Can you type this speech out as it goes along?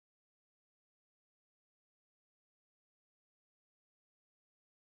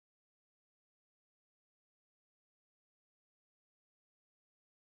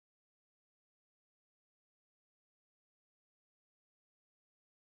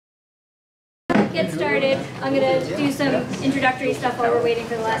get started. I'm going to do some introductory stuff while we're waiting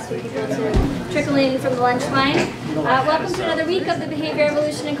for the last few people to trickle in from the lunch line. Welcome to another week of the Behavior,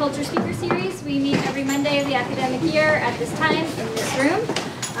 Evolution, and Culture Speaker Series. We meet every Monday of the academic year at this time in this room.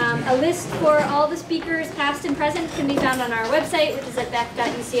 A list for all the speakers, past and present, can be found on our website, which is at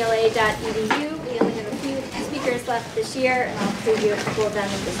beck.ucla.edu. We only have a few speakers left this year, and I'll preview a couple of them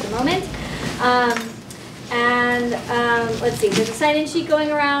in just a moment. Let's see, there's a sign-in sheet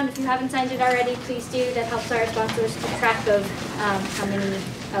going around. If you haven't signed it already, please do. That helps our sponsors keep track of how many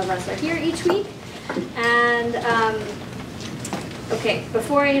of us are here each week. And okay,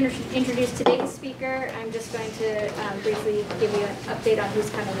 before I introduce today's speaker, I'm just going to briefly give you an update on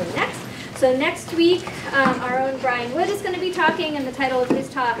who's coming in next. So next week, our own Brian Wood is going to be talking, and the title of his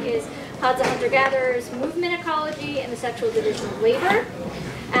talk is Hadza Hunter-Gatherers, Movement Ecology and the Sexual Division of Labor.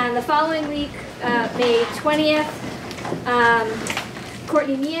 And the following week, May 20th,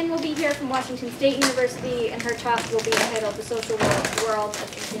 Courtney Meehan will be here from Washington State University, and her talk will be entitled The Social World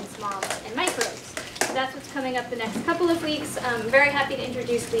of Infants, Moms, and Microbes. So that's what's coming up the next couple of weeks. I'm very happy to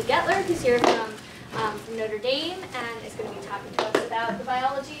introduce Lee Gettler, who's here from Notre Dame, and is going to be talking to us about the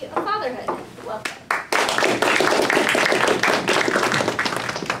biology of fatherhood. Welcome.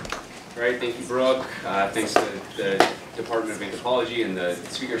 All right, thank you, Brooke. Thanks to the Department of Anthropology and the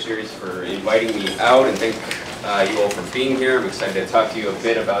speaker series for inviting me out, and thank you all for being here. I'm excited to talk to you a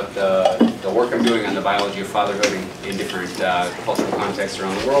bit about the work I'm doing on the biology of fatherhood in different cultural contexts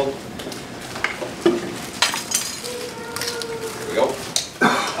around the world. There we go.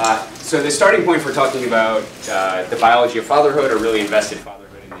 So the starting point for talking about the biology of fatherhood, or really invested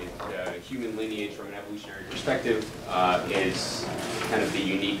fatherhood in the human lineage from an evolutionary perspective, is kind of the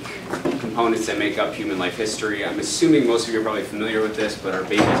unique components that make up human life history. I'm assuming most of you are probably familiar with this, but our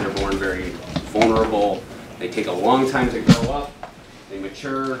babies are born very vulnerable. They take a long time to grow up. They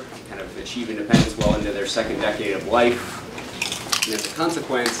mature, kind of achieve independence well into their second decade of life. And as a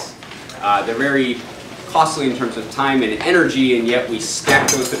consequence, they're very costly in terms of time and energy, and yet we stack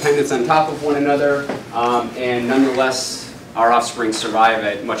those dependents on top of one another, and nonetheless, our offspring survive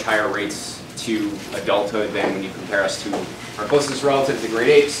at much higher rates to adulthood than when you compare us to our closest relatives, the great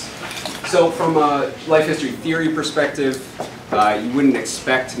apes. So from a life history theory perspective, you wouldn't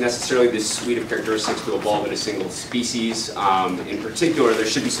expect necessarily this suite of characteristics to evolve in a single species. In particular, there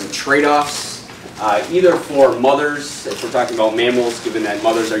should be some trade-offs, either for mothers, if we're talking about mammals, given that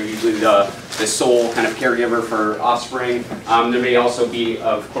mothers are usually the sole kind of caregiver for offspring. There may also be,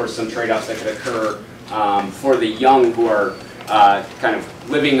 of course, some trade-offs that could occur for the young who are kind of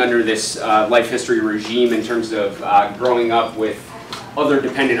living under this life history regime in terms of growing up with other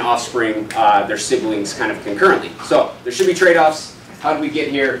dependent offspring, their siblings kind of concurrently. So there should be trade-offs. How do we get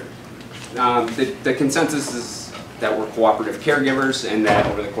here? The consensus is that we're cooperative caregivers, and that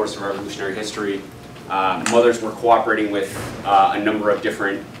over the course of our evolutionary history, mothers were cooperating with a number of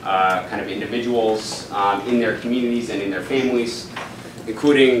different kind of individuals in their communities and in their families,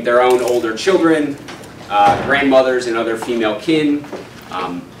 including their own older children, grandmothers, and other female kin.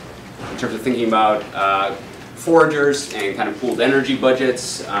 In terms of thinking about foragers and kind of pooled energy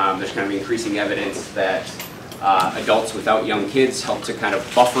budgets, there's kind of increasing evidence that adults without young kids help to kind of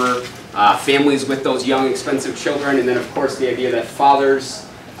buffer families with those young, expensive children. And then, of course, the idea that fathers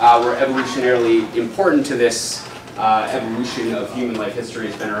were evolutionarily important to this evolution of human life history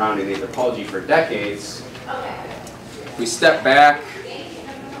has been around in anthropology for decades. If we step back,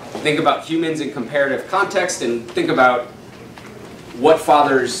 think about humans in comparative context, and think about what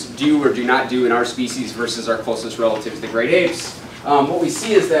fathers do or do not do in our species versus our closest relatives, the great apes. What we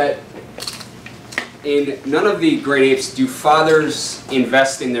see is that in none of the great apes do fathers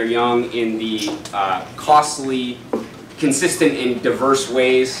invest in their young in the costly, consistent, and diverse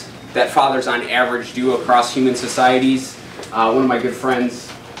ways that fathers on average do across human societies. One of my good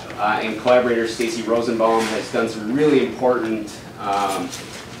friends and collaborators, Stacy Rosenbaum, has done some really important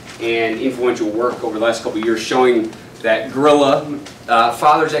and influential work over the last couple of years showing that gorilla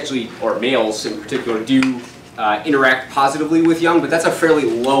fathers actually, or males in particular, do interact positively with young, but that's a fairly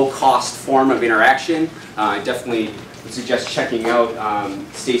low-cost form of interaction. I definitely would suggest checking out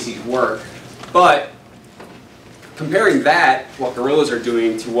Stacy's work. But comparing that, what gorillas are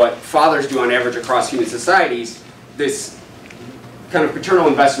doing, to what fathers do on average across human societies, this kind of paternal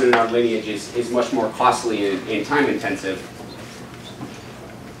investment in our lineage is much more costly and time-intensive.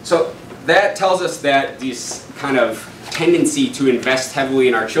 So that tells us that this kind of tendency to invest heavily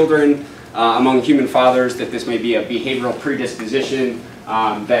in our children among human fathers, that this may be a behavioral predisposition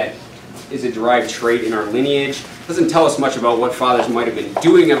that is a derived trait in our lineage, doesn't tell us much about what fathers might have been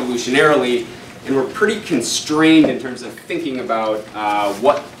doing evolutionarily. and we're pretty constrained in terms of thinking about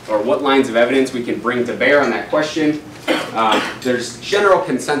what lines of evidence we can bring to bear on that question. There's general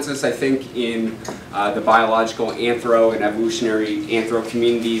consensus, I think, in the biological anthro and evolutionary anthro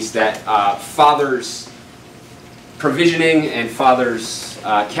communities that fathers' provisioning and fathers'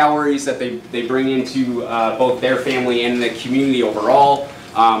 calories that they bring into both their family and the community overall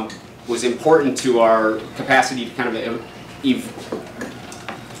was important to our capacity to kind of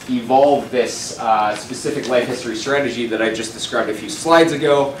evolve this specific life history strategy that I just described a few slides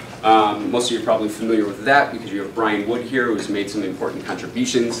ago. Most of you are probably familiar with that because you have Brian Wood here, who's made some important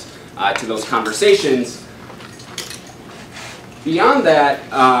contributions to those conversations. Beyond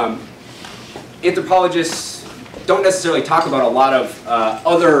that, anthropologists don't necessarily talk about a lot of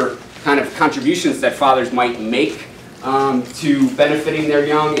other kind of contributions that fathers might make to benefiting their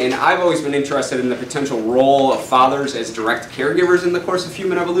young, and I've always been interested in the potential role of fathers as direct caregivers in the course of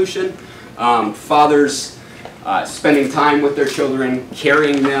human evolution. Fathers spending time with their children,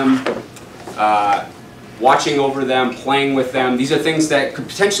 carrying them, watching over them, playing with them. These are things that could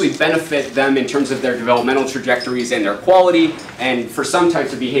potentially benefit them in terms of their developmental trajectories and their quality, and for some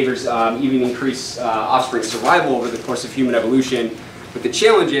types of behaviors even increase offspring survival over the course of human evolution. But the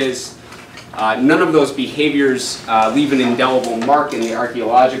challenge is none of those behaviors leave an indelible mark in the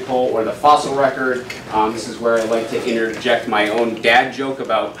archaeological or the fossil record. This is where I like to interject my own dad joke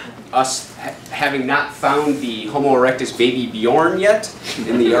about us having not found the Homo erectus baby Bjorn yet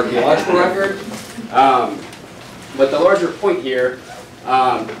in the archaeological record. But the larger point here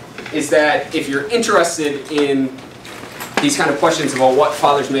is that if you're interested in these kind of questions about what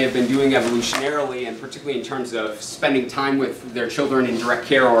fathers may have been doing evolutionarily, and particularly in terms of spending time with their children in direct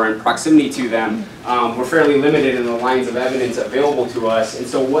care or in proximity to them, we're fairly limited in the lines of evidence available to us. And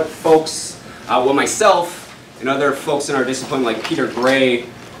so what folks, well, myself and other folks in our discipline like Peter Gray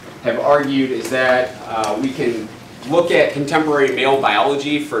have argued is that we can look at contemporary male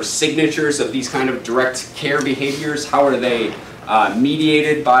biology for signatures of these kind of direct care behaviors. How are they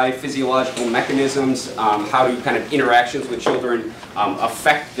mediated by physiological mechanisms? How do kind of interactions with children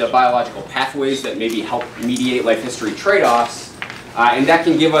affect the biological pathways that maybe help mediate life history trade-offs? And that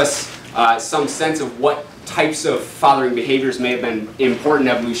can give us some sense of what types of fathering behaviors may have been important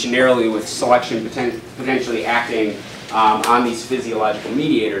evolutionarily, with selection potentially acting on these physiological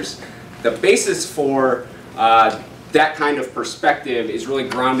mediators. The basis for that kind of perspective is really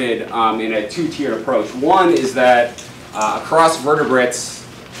grounded in a two-tiered approach. One is that across vertebrates,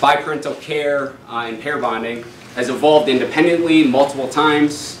 biparental care and pair bonding has evolved independently multiple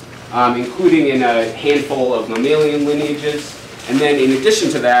times, including in a handful of mammalian lineages. And then in addition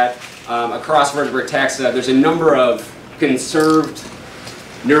to that, across vertebrate taxa, there's a number of conserved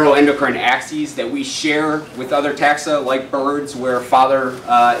neuroendocrine axes that we share with other taxa, like birds, where father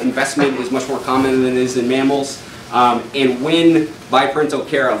investment is much more common than it is in mammals. And when biparental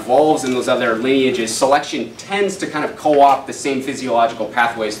care evolves in those other lineages, selection tends to kind of co-opt the same physiological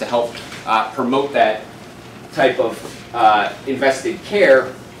pathways to help promote that type of invested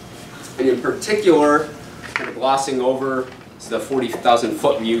care. And in particular, kind of glossing over, it's the 40,000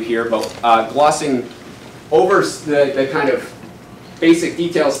 foot view here, but glossing over the kind of basic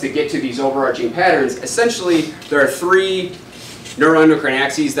details to get to these overarching patterns. Essentially, there are three neuroendocrine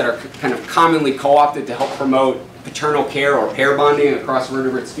axes that are kind of commonly co-opted to help promote paternal care or pair bonding across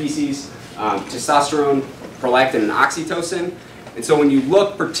vertebrate species: testosterone, prolactin, and oxytocin. And so when you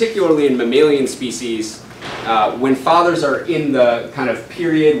look particularly in mammalian species, when fathers are in the kind of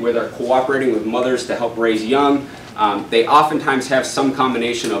period where they're cooperating with mothers to help raise young, they oftentimes have some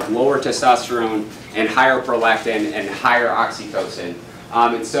combination of lower testosterone and higher prolactin and higher oxytocin.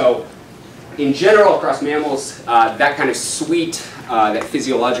 And so in general across mammals, that kind of suite, that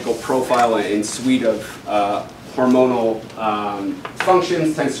physiological profile and suite of hormonal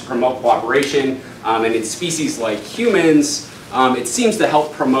functions tends to promote cooperation. And in species like humans, it seems to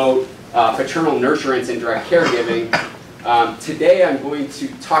help promote paternal nurturance and direct caregiving. Today I'm going to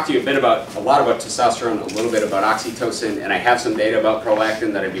talk to you a lot about testosterone, a little bit about oxytocin, and I have some data about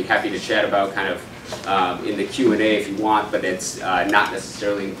prolactin that I'd be happy to chat about kind of in the Q&A if you want, but it's not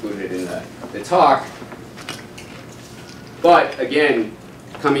necessarily included in the talk. But again,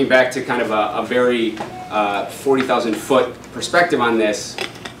 coming back to kind of a very 40,000 foot perspective on this,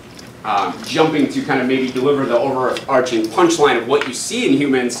 jumping to kind of maybe deliver the overarching punchline of what you see in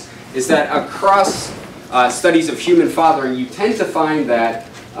humans is that across studies of human fathering, you tend to find that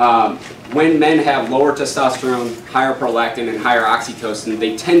when men have lower testosterone, higher prolactin, and higher oxytocin,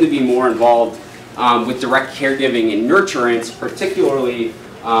 they tend to be more involved with direct caregiving and nurturance, particularly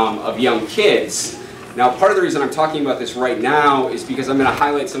of young kids. Now, part of the reason I'm talking about this right now is because I'm going to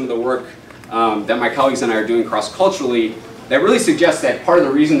highlight some of the work that my colleagues and I are doing cross-culturally that really suggests that part of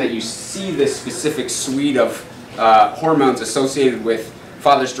the reason that you see this specific suite of hormones associated with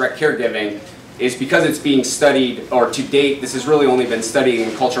father's direct caregiving is because it's being studied, or to date, this has really only been studied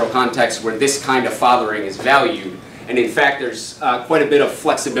in cultural contexts where this kind of fathering is valued. And in fact, there's quite a bit of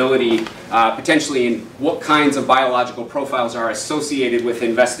flexibility potentially in what kinds of biological profiles are associated with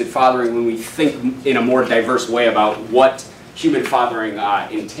invested fathering when we think in a more diverse way about what human fathering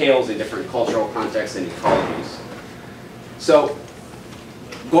entails in different cultural contexts and ecologies. So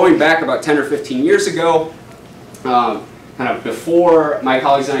going back about 10 or 15 years ago, kind of before my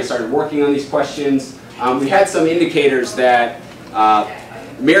colleagues and I started working on these questions, we had some indicators that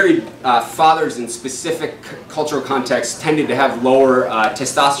married fathers in specific cultural contexts tended to have lower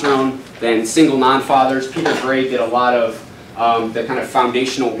testosterone than single non-fathers. Peter Gray did a lot of the kind of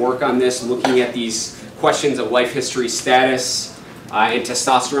foundational work on this, looking at these questions of life history status and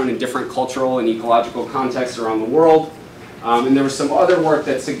testosterone in different cultural and ecological contexts around the world. And there was some other work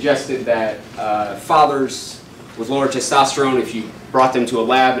that suggested that fathers with lower testosterone, if you brought them to a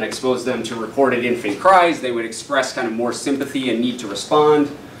lab and exposed them to recorded infant cries, they would express kind of more sympathy and need to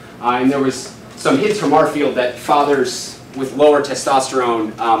respond. And there was some hints from our field that fathers with lower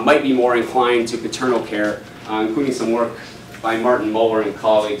testosterone might be more inclined to paternal care, including some work by Martin Moeller and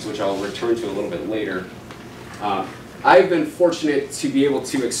colleagues, which I'll return to a little bit later. I've been fortunate to be able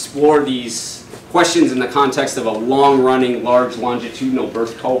to explore these questions in the context of a long-running, large longitudinal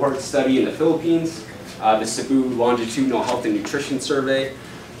birth cohort study in the Philippines. The Cebu Longitudinal Health and Nutrition Survey.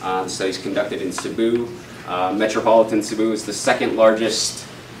 The study's conducted in Cebu. Metropolitan Cebu is the second largest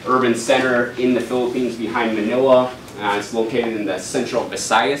urban center in the Philippines behind Manila. It's located in the central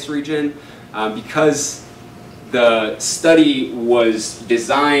Visayas region. Because the study was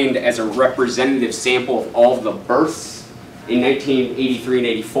designed as a representative sample of all of the births in 1983 and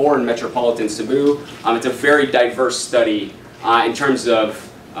 84 in Metropolitan Cebu, it's a very diverse study in terms of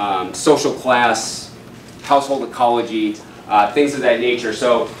social class, household ecology, things of that nature.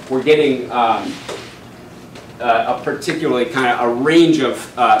 So we're getting a particularly kind of a range of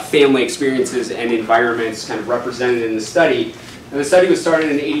family experiences and environments kind of represented in the study. And the study was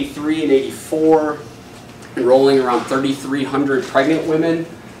started in 83 and 84, enrolling around 3,300 pregnant women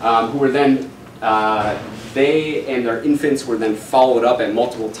who were then, they and their infants were then followed up at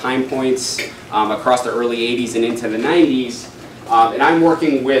multiple time points across the early 80s and into the 90s. And I'm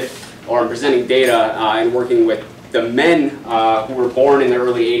working with, or I'm presenting data and working with the men who were born in the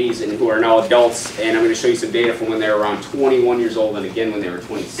early 80s and who are now adults, and I'm going to show you some data from when they were around 21 years old and again when they were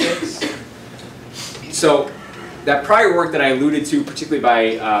 26. So that prior work that I alluded to, particularly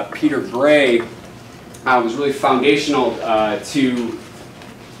by Peter Gray, was really foundational to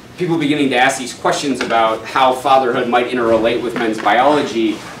people beginning to ask these questions about how fatherhood might interrelate with men's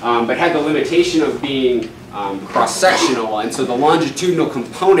biology, but had the limitation of being cross-sectional, and so the longitudinal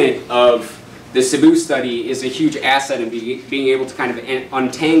component of the Cebu study is a huge asset in being able to kind of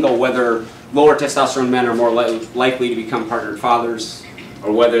untangle whether lower testosterone men are more likely to become partnered fathers,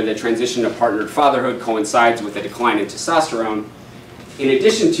 or whether the transition to partnered fatherhood coincides with a decline in testosterone. In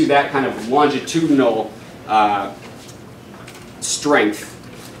addition to that kind of longitudinal strength,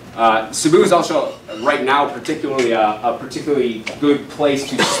 Cebu is also right now particularly a particularly good place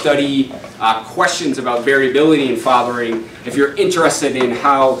to study questions about variability in fathering if you're interested in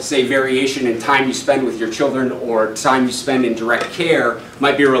how, say, variation in time you spend with your children or time you spend in direct care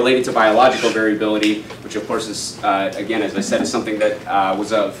might be related to biological variability, which of course is, again, as I said, is something that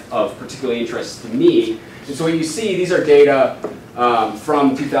was of particular interest to me. And so what you see, these are data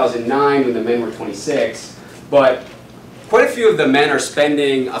from 2009 when the men were 26, but quite a few of the men are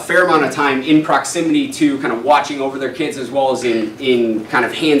spending a fair amount of time in proximity to kind of watching over their kids as well as in kind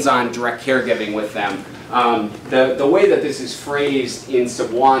of hands-on direct caregiving with them. The way that this is phrased in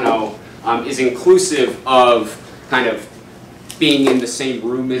Cebuano is inclusive of kind of being in the same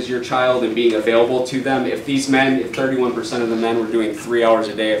room as your child and being available to them. If these men, if 31% of the men were doing 3 hours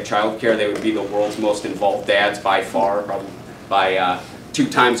a day of childcare, they would be the world's most involved dads by far, probably by 2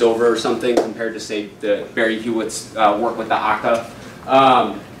 times over or something, compared to, say, the Barry Hewitt's work with the ACA.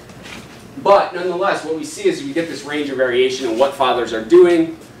 But nonetheless, what we see is we get this range of variation in what fathers are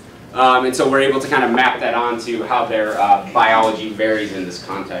doing, and so we're able to kind of map that onto how their biology varies in this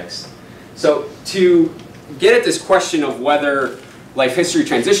context. So to get at this question of whether life history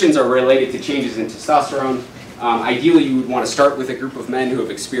transitions are related to changes in testosterone, ideally you would want to start with a group of men who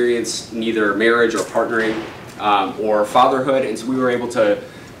have experienced neither marriage or partnering or fatherhood, and so we were able to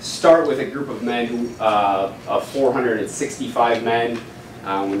start with a group of men who, of 465 men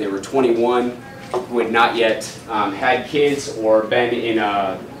when they were 21 who had not yet had kids or been in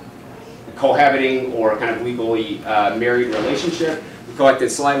a cohabiting or kind of legally married relationship. We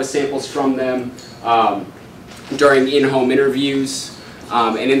collected saliva samples from them during in-home interviews.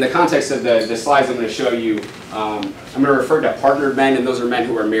 And in the context of the slides I'm going to show you, I'm going to refer to partnered men, and those are men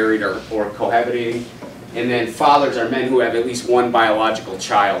who are married or cohabitating. And then fathers are men who have at least one biological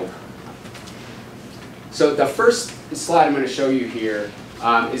child. So the first slide I'm going to show you here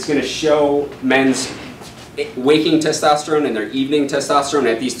is going to show men's waking testosterone and their evening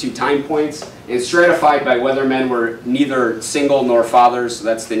testosterone at these two time points, and stratified by whether men were neither single nor fathers. So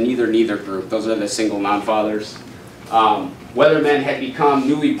that's the neither group. Those are the single non-fathers. Whether men had become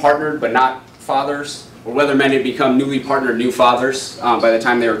newly partnered but not fathers, or whether men had become newly partnered new fathers by the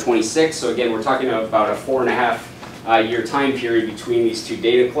time they were 26. So again, we're talking about a 4.5 year time period between these two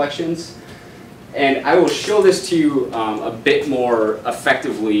data collections. And I will show this to you a bit more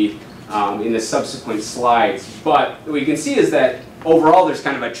effectively in the subsequent slides. But what you can see is that overall there's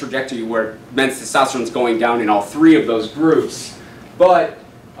kind of a trajectory where men's testosterone is going down in all three of those groups. But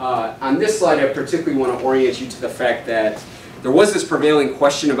on this slide, I particularly want to orient you to the fact that there was this prevailing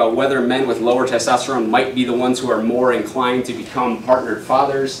question about whether men with lower testosterone might be the ones who are more inclined to become partnered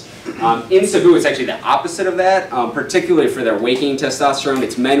fathers. In Cebu, it's actually the opposite of that, particularly for their waking testosterone.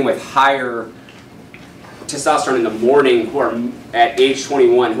 It's men with higher testosterone in the morning who are at age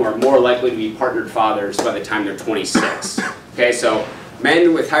 21 who are more likely to be partnered fathers by the time they're 26. Okay, so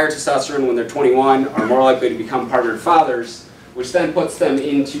men with higher testosterone when they're 21 are more likely to become partnered fathers, which then puts them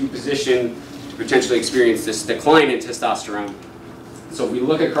into position to potentially experience this decline in testosterone. So if we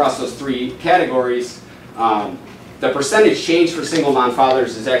look across those three categories, the percentage change for single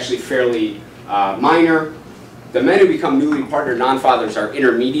non-fathers is actually fairly minor. The men who become newly partnered non-fathers are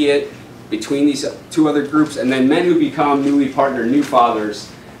intermediate between these two other groups, and then men who become newly partnered new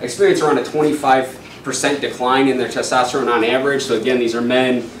fathers experience around a 25% decline in their testosterone on average. So again, these are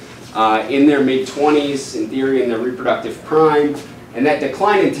men in their mid-20s, in theory in their reproductive prime, and that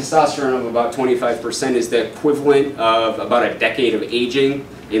decline in testosterone of about 25% is the equivalent of about a decade of aging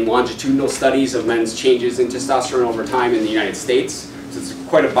in longitudinal studies of men's changes in testosterone over time in the United States. So it's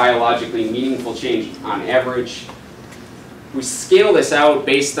quite a biologically meaningful change on average. We scale this out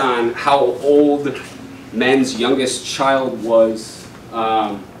based on how old men's youngest child was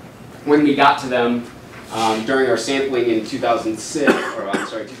when we got to them during our sampling in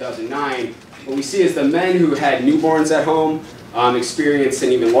 2009. What we see is the men who had newborns at home experienced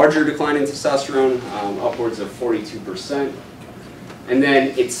an even larger decline in testosterone, upwards of 42%. And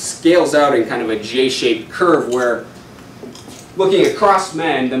then it scales out in kind of a J-shaped curve where, looking across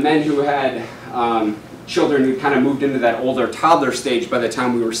men, the men who had children who kind of moved into that older toddler stage by the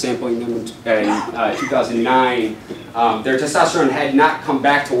time we were sampling them in 2009, their testosterone had not come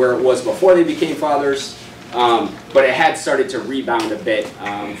back to where it was before they became fathers, but it had started to rebound a bit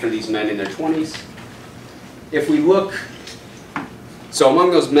for these men in their 20s. If we look, so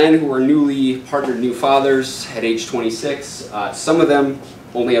among those men who were newly partnered new fathers at age 26, some of them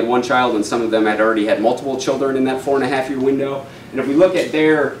only had one child and some of them had already had multiple children in that 4.5 year window. And if we look at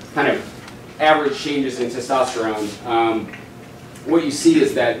their kind of average changes in testosterone, what you see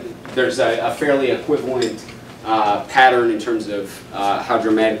is that there's a fairly equivalent pattern in terms of how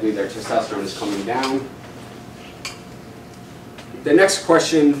dramatically their testosterone is coming down. The next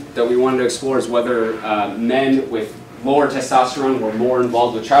question that we wanted to explore is whether men with lower testosterone were more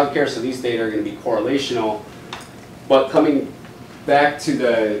involved with childcare. So these data are going to be correlational. But coming back to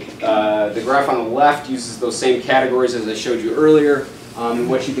the graph on the left uses those same categories as I showed you earlier. And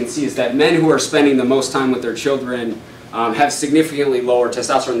what you can see is that men who are spending the most time with their children have significantly lower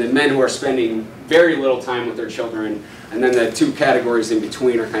testosterone than men who are spending very little time with their children. And then the two categories in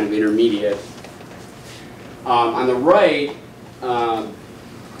between are kind of intermediate. On the right,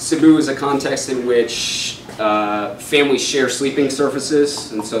 Cebu is a context in which families share sleeping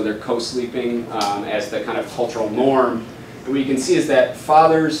surfaces, and so they're co-sleeping as the kind of cultural norm. And what you can see is that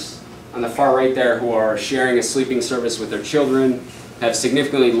fathers on the far right there who are sharing a sleeping surface with their children have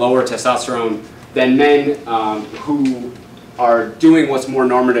significantly lower testosterone than men who are doing what's more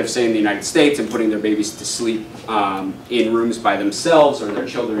normative, say in the United States, and putting their babies to sleep in rooms by themselves, or their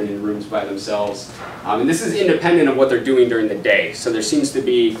children in rooms by themselves. And this is independent of what they're doing during the day. So there seems to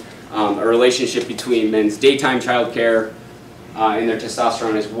be a relationship between men's daytime childcare and their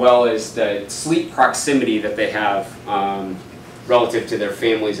testosterone, as well as the sleep proximity that they have relative to their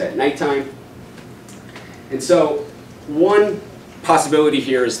families at nighttime. And so one possibility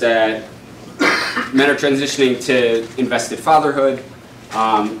here is that men are transitioning to invested fatherhood.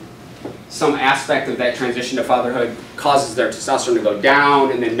 Some aspect of that transition to fatherhood causes their testosterone to go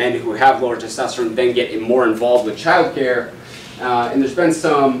down, and then men who have lower testosterone then get more involved with childcare. And there's been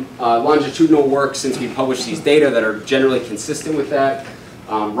some longitudinal work since we published these data that are generally consistent with that.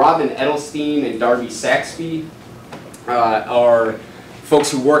 Robin Edelstein and Darby Saxby are folks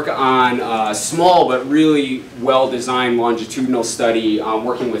who work on a small but really well-designed longitudinal study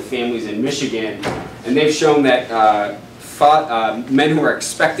working with families in Michigan. And they've shown that men who are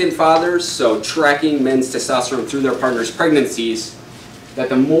expectant fathers, so tracking men's testosterone through their partner's pregnancies, that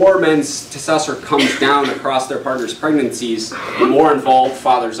the more men's testosterone comes down across their partner's pregnancies, the more involved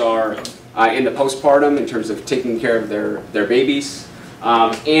fathers are in the postpartum in terms of taking care of their babies.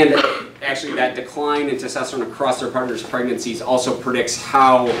 And actually that decline in testosterone across their partner's pregnancies also predicts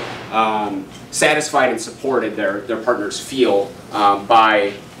how satisfied and supported their partners feel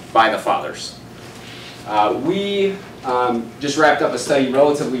by the fathers. We just wrapped up a study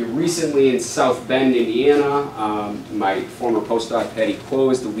relatively recently in South Bend, Indiana. My former postdoc, Patty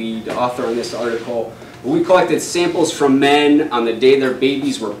Clow, is the lead author on this article. We collected samples from men on the day their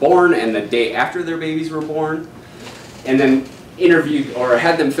babies were born and the day after their babies were born, and then interviewed or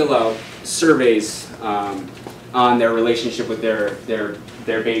had them fill out surveys on their relationship with their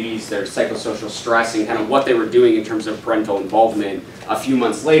babies, their psychosocial stress, and kind of what they were doing in terms of parental involvement a few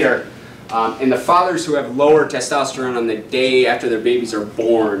months later. And the fathers who have lower testosterone on the day after their babies are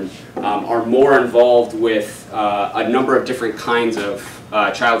born are more involved with a number of different kinds of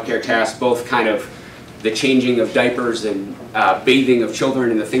child care tasks, both kind of the changing of diapers and bathing of children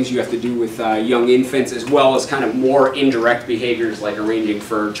and the things you have to do with young infants, as well as kind of more indirect behaviors like arranging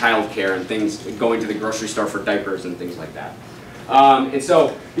for child care and things, going to the grocery store for diapers and things like that. And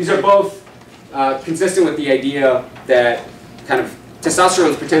so these are both consistent with the idea that kind of testosterone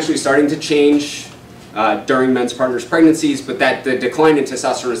is potentially starting to change during men's partners' pregnancies, but that the decline in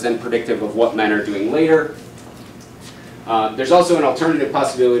testosterone is then predictive of what men are doing later. There's also an alternative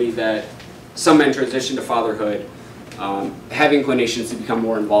possibility that some men transition to fatherhood, have inclinations to become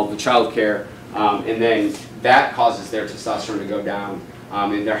more involved with childcare, and then that causes their testosterone to go down.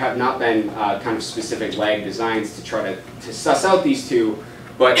 And there have not been kind of specific lag designs to try to suss out these two,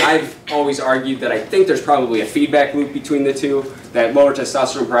 but I've always argued that I think there's probably a feedback loop between the two, that lower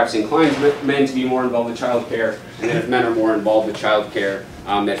testosterone perhaps inclines men to be more involved with childcare, and then if men are more involved with childcare,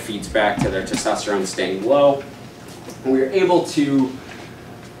 that feeds back to their testosterone staying low. And we were able to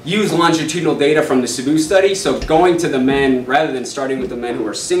use longitudinal data from the Cebu study, so going to the men, rather than starting with the men who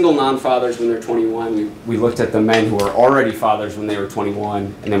are single non-fathers when they're 21, we looked at the men who are already fathers when they were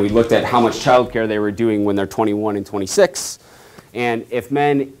 21, and then we looked at how much childcare they were doing when they're 21 and 26. And if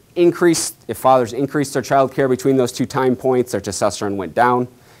fathers increased their childcare between those two time points, their testosterone went down.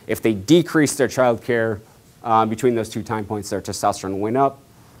 If they decreased their childcare between those two time points, their testosterone went up,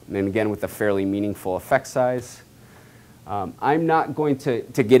 and then again with a fairly meaningful effect size. I'm not going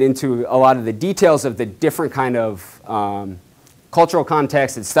to get into a lot of the details of the different kind of cultural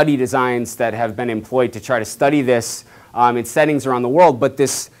contexts and study designs that have been employed to try to study this in settings around the world, but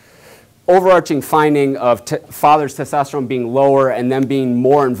this overarching finding of fathers' testosterone being lower and them being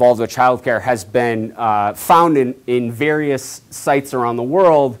more involved with childcare has been found in various sites around the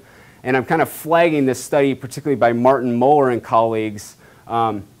world, and I'm kind of flagging this study particularly by Martin Moeller and colleagues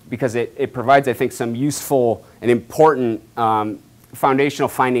because it provides, I think, some useful and important foundational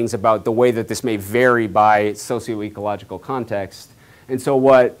findings about the way that this may vary by socio-ecological context. And so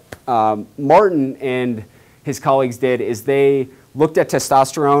what Martin and his colleagues did is they looked at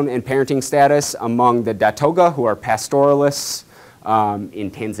testosterone and parenting status among the Datoga, who are pastoralists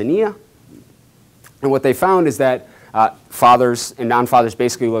in Tanzania. And what they found is that fathers and non-fathers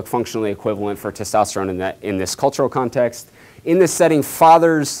basically look functionally equivalent for testosterone in this cultural context. In this setting,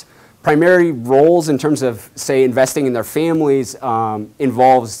 fathers' primary roles in terms of, say, investing in their families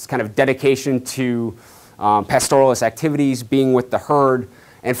involves kind of dedication to pastoralist activities, being with the herd,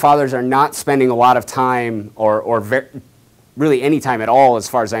 and fathers are not spending a lot of time or really any time at all, as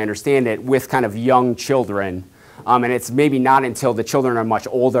far as I understand it, with kind of young children. And it's maybe not until the children are much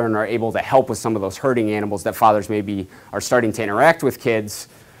older and are able to help with some of those herding animals that fathers maybe are starting to interact with kids,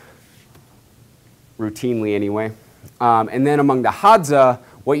 routinely anyway. And then among the Hadza,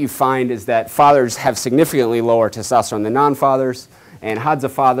 what you find is that fathers have significantly lower testosterone than non-fathers, and Hadza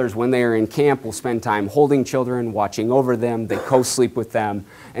fathers, when they are in camp, will spend time holding children, watching over them, they co-sleep with them,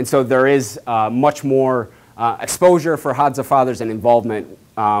 and so there is much more exposure for Hadza fathers and involvement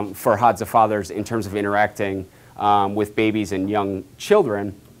for Hadza fathers in terms of interacting with babies and young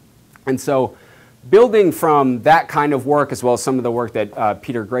children. And so building from that kind of work, as well as some of the work that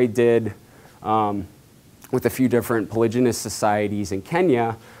Peter Gray did with a few different polygynous societies in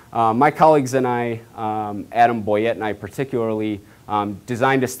Kenya, my colleagues and I, Adam Boyette and I particularly,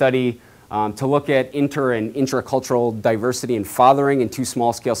 designed a study to look at inter and intracultural diversity in fathering in 2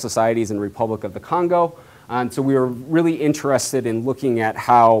 small-scale societies in the Republic of the Congo. So we were really interested in looking at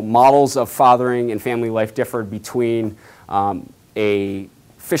how models of fathering and family life differed between a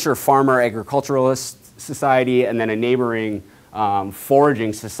fisher-farmer agriculturalist society and then a neighboring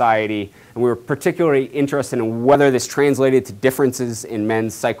foraging society. And we were particularly interested in whether this translated to differences in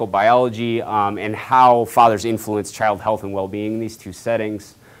men's psychobiology and how fathers influence child health and well-being in these 2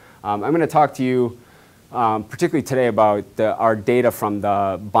 settings. I'm going to talk to you particularly today about our data from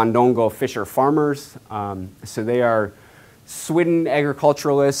the Bandongo fisher farmers. So they are Swidden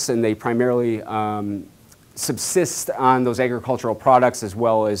agriculturalists, and they primarily subsist on those agricultural products as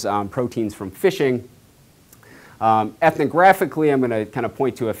well as proteins from fishing. Ethnographically, I'm going to kind of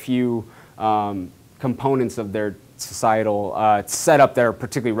point to a few components of their societal setup that are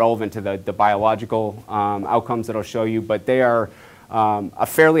particularly relevant to the biological outcomes that I'll show you, but they are a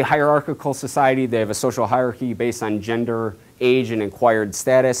fairly hierarchical society. They have a social hierarchy based on gender, age, and acquired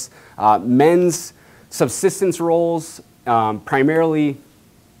status. Men's subsistence roles primarily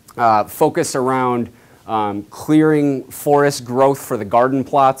focus around clearing forest growth for the garden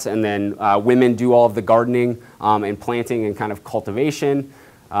plots, and then women do all of the gardening and planting and kind of cultivation.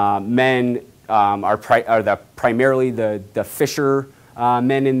 Men are primarily the fisher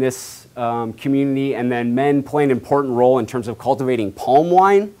men in this community, and then men play an important role in terms of cultivating palm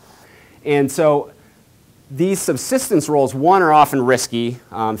wine. And so these subsistence roles, one, are often risky,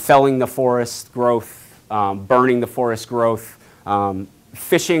 felling the forest growth, burning the forest growth.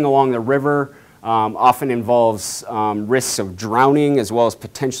 Fishing along the river often involves risks of drowning as well as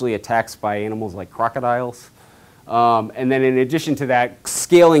potentially attacks by animals like crocodiles. And then in addition to that,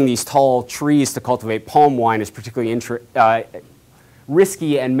 scaling these tall trees to cultivate palm wine is particularly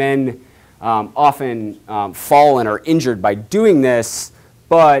risky, and men often fall and are injured by doing this.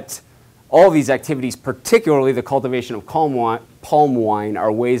 But all of these activities, particularly the cultivation of palm wine,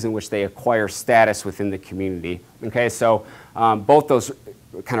 are ways in which they acquire status within the community. Okay, so both those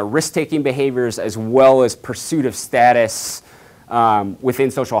kind of risk-taking behaviors as well as pursuit of status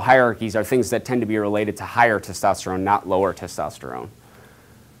within social hierarchies are things that tend to be related to higher testosterone, not lower testosterone.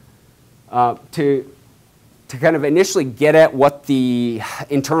 To kind of initially get at what the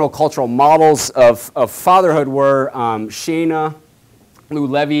internal cultural models of fatherhood were, Shayna, Lou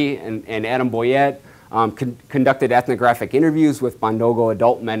Levy, and Adam Boyette conducted ethnographic interviews with Bandongo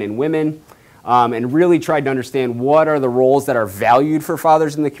adult men and women, and really tried to understand what are the roles that are valued for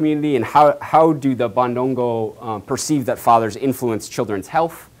fathers in the community, and how do the Bandongo perceive that fathers influence children's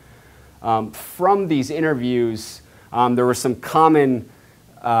health. From these interviews, there were some common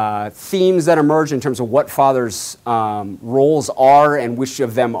themes that emerge in terms of what fathers' roles are and which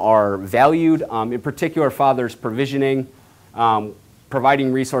of them are valued. In particular, fathers provisioning,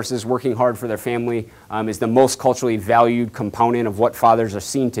 providing resources, working hard for their family is the most culturally valued component of what fathers are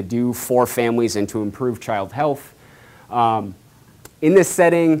seen to do for families and to improve child health. In this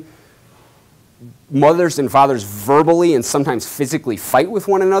setting, mothers and fathers verbally and sometimes physically fight with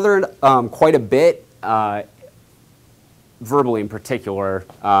one another quite a bit. Verbally in particular,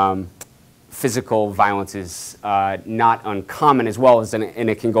 physical violence is not uncommon as well, and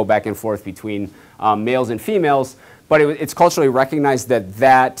it can go back and forth between males and females, but it's culturally recognized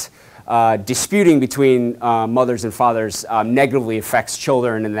that disputing between mothers and fathers negatively affects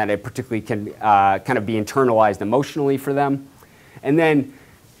children, and that it particularly can kind of be internalized emotionally for them. And then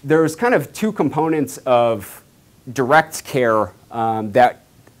there's kind of 2 components of direct care that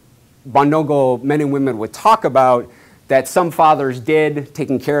Bandongo men and women would talk about that some fathers did,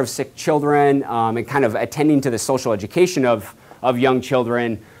 taking care of sick children and kind of attending to the social education of young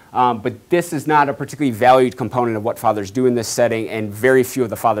children. But this is not a particularly valued component of what fathers do in this setting, and very few of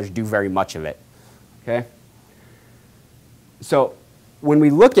the fathers do very much of it. Okay? So when we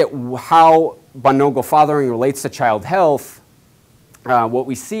look at how Bandongo fathering relates to child health, what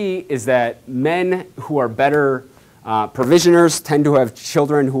we see is that men who are better provisioners tend to have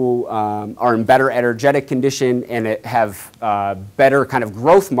children who are in better energetic condition and have better kind of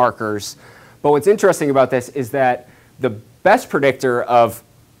growth markers. But what's interesting about this is that the best predictor of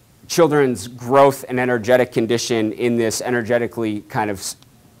children's growth and energetic condition in this energetically kind of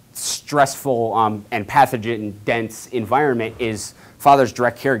stressful and pathogen-dense environment is fathers'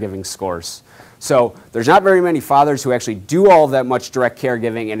 direct caregiving scores. So there's not very many fathers who actually do all that much direct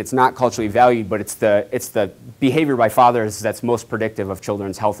caregiving, and it's not culturally valued, but it's the behavior by fathers that's most predictive of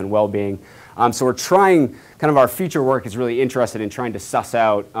children's health and well-being. So we're trying, kind of our future work is really interested in trying to suss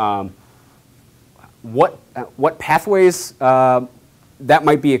out what pathways that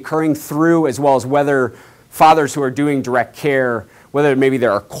might be occurring through, as well as whether fathers who are doing direct care, whether maybe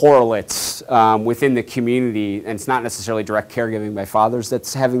there are correlates within the community, and it's not necessarily direct caregiving by fathers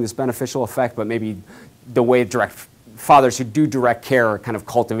that's having this beneficial effect, but maybe the way fathers who do direct care are kind of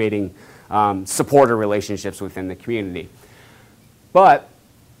cultivating supporter relationships within the community. But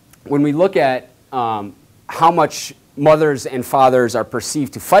when we look at how much mothers and fathers are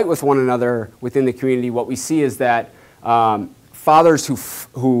perceived to fight with one another within the community, what we see is that fathers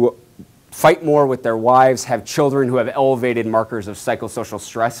who fight more with their wives have children who have elevated markers of psychosocial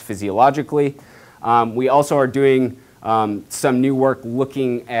stress physiologically. We also are doing some new work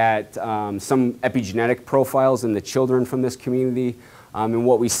looking at some epigenetic profiles in the children from this community. And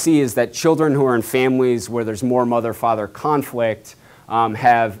what we see is that children who are in families where there's more mother-father conflict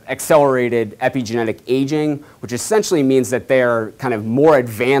have accelerated epigenetic aging, which essentially means that they're kind of more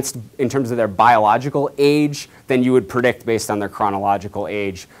advanced in terms of their biological age than you would predict based on their chronological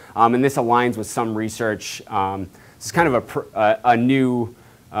age. And this aligns with some research. This is kind of a new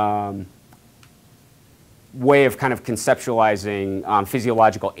way of kind of conceptualizing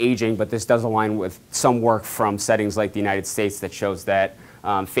physiological aging, but this does align with some work from settings like the United States that shows that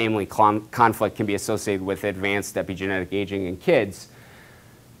family conflict can be associated with advanced epigenetic aging in kids.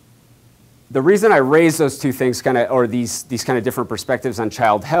 The reason I raise those two things, or these kind of different perspectives on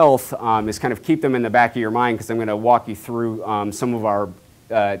child health, is kind of keep them in the back of your mind, because I'm going to walk you through some of our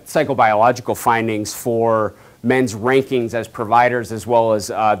psychobiological findings for men's rankings as providers, as well as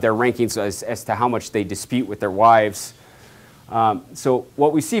their rankings as to how much they dispute with their wives. So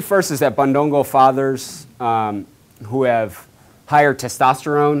what we see first is that Bandongo fathers who have higher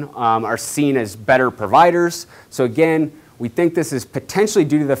testosterone are seen as better providers. So again, we think this is potentially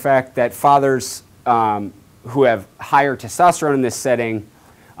due to the fact that fathers who have higher testosterone in this setting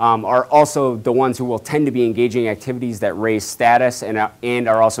are also the ones who will tend to be engaging in activities that raise status and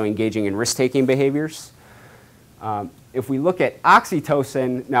are also engaging in risk-taking behaviors. If we look at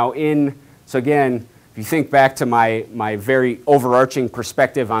oxytocin, so again, if you think back to my very overarching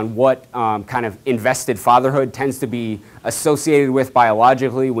perspective on what kind of invested fatherhood tends to be associated with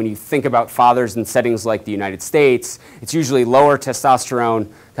biologically, when you think about fathers in settings like the United States, it's usually lower testosterone,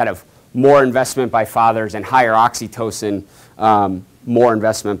 kind of more investment by fathers, and higher oxytocin, more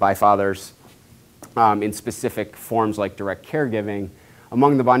investment by fathers in specific forms like direct caregiving.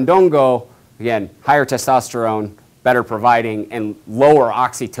 Among the Bandongo, again, higher testosterone, better providing, and lower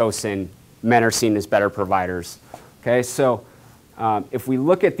oxytocin, men are seen as better providers. Okay, so if we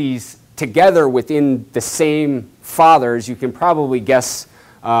look at these together within the same fathers, you can probably guess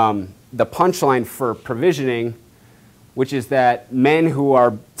the punchline for provisioning, which is that men who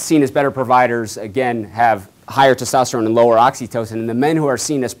are seen as better providers, again, have higher testosterone and lower oxytocin, and the men who are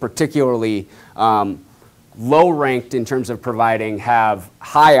seen as particularly low-ranked in terms of providing have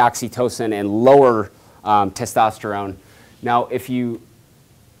high oxytocin and lower testosterone. Now, if you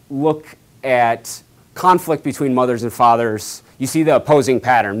look at conflict between mothers and fathers, you see the opposing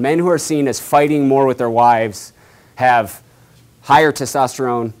pattern. Men who are seen as fighting more with their wives have higher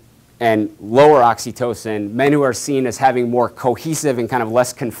testosterone and lower oxytocin. Men who are seen as having more cohesive and kind of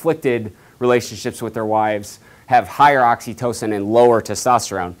less conflicted relationships with their wives have higher oxytocin and lower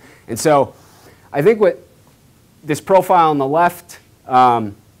testosterone. And so I think what this profile on the left,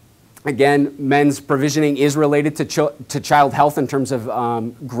 again, men's provisioning is related to child health in terms of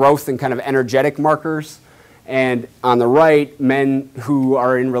growth and kind of energetic markers. And on the right, men who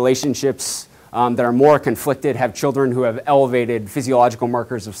are in relationships that are more conflicted have children who have elevated physiological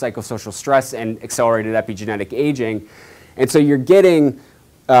markers of psychosocial stress and accelerated epigenetic aging. And so you're getting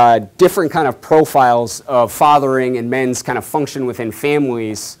different kind of profiles of fathering and men's kind of function within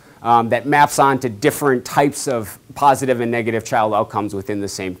families that maps onto different types of positive and negative child outcomes within the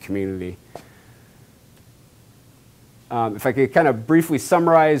same community. If I could kind of briefly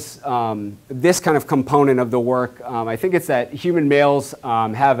summarize this kind of component of the work, I think it's that human males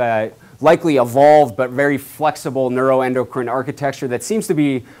have a likely evolved but very flexible neuroendocrine architecture that seems to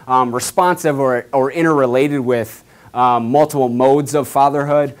be responsive or interrelated with multiple modes of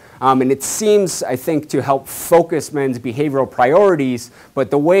fatherhood. And it seems, I think, to help focus men's behavioral priorities,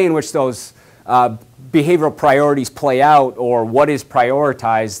 but the way in which those behavioral priorities play out, or what is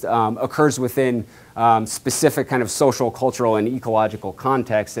prioritized, occurs within specific kind of social, cultural, and ecological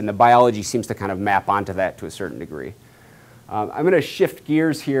contexts, and the biology seems to kind of map onto that to a certain degree. I'm going to shift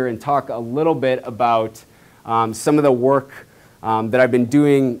gears here and talk a little bit about some of the work that I've been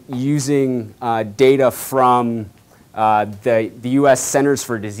doing using data from the U.S. Centers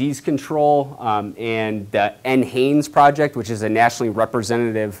for Disease Control and the NHANES project, which is a nationally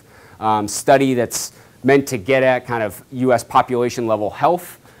representative study that's meant to get at kind of U.S. population level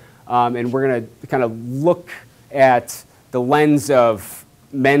health. and we're going to kind of look at the lens of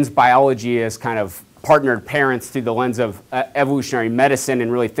men's biology as kind of partnered parents through the lens of evolutionary medicine,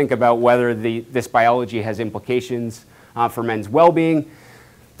 and really think about whether this biology has implications for men's well-being.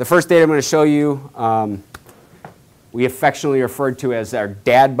 The first data I'm going to show you, we affectionately referred to as our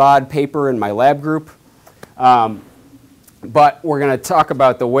dad bod paper in my lab group. But we're going to talk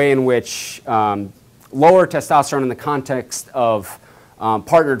about the way in which lower testosterone in the context of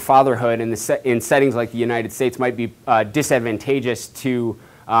partnered fatherhood in settings like the United States might be disadvantageous to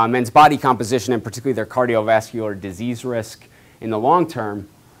men's body composition, and particularly their cardiovascular disease risk in the long term.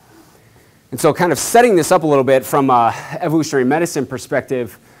 And so kind of setting this up a little bit from an evolutionary medicine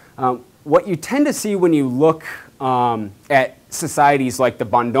perspective, what you tend to see when you look at societies like the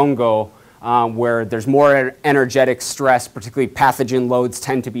Bandongo, where there's more energetic stress, particularly pathogen loads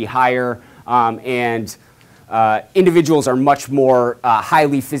tend to be higher, and individuals are much more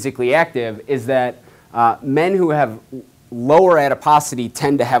highly physically active, is that men who have lower adiposity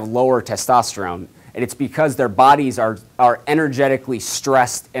tend to have lower testosterone. And it's because their bodies are energetically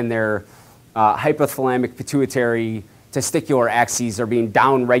stressed, and their hypothalamic pituitary testicular axes are being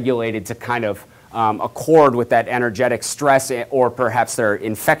down-regulated to kind of accord with that energetic stress or perhaps their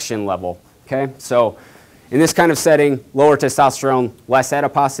infection level. Okay? So in this kind of setting, lower testosterone, less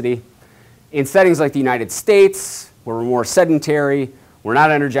adiposity. In settings like the United States, where we're more sedentary, we're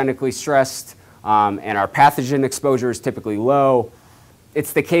not energetically stressed, and our pathogen exposure is typically low,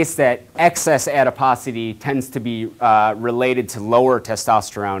 it's the case that excess adiposity tends to be related to lower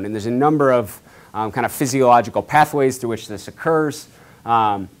testosterone. And there's a number of kind of physiological pathways through which this occurs.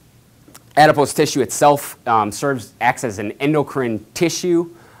 Adipose tissue itself acts as an endocrine tissue.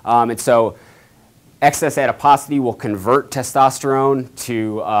 And so excess adiposity will convert testosterone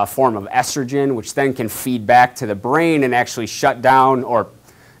to a form of estrogen, which then can feed back to the brain and actually shut down or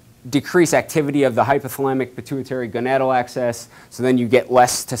decrease activity of the hypothalamic pituitary gonadal axis. So then you get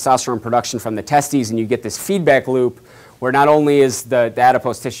less testosterone production from the testes, and you get this feedback loop where not only is the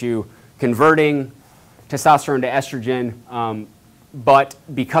adipose tissue converting testosterone to estrogen, but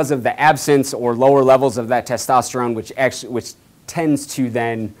because of the absence or lower levels of that testosterone, which tends to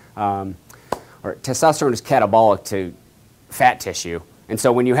then, or testosterone is catabolic to fat tissue. And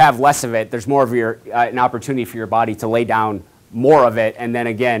so when you have less of it, there's more of an opportunity for your body to lay down more of it, and then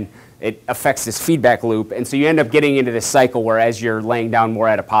again, it affects this feedback loop. And so you end up getting into this cycle where as you're laying down more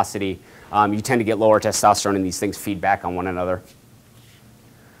adiposity, you tend to get lower testosterone, and these things feed back on one another.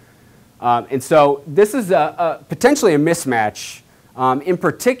 And so this is potentially a mismatch, in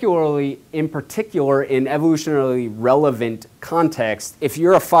particular in evolutionarily relevant context. If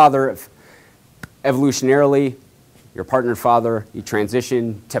you're a father, evolutionarily, you're a partnered father, you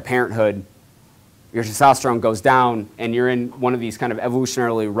transition to parenthood, your testosterone goes down, and you're in one of these kind of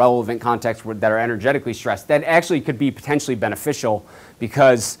evolutionarily relevant contexts that are energetically stressed, that actually could be potentially beneficial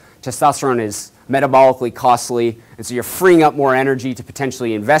because testosterone is metabolically costly, and so you're freeing up more energy to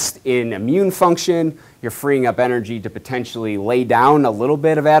potentially invest in immune function. You're freeing up energy to potentially lay down a little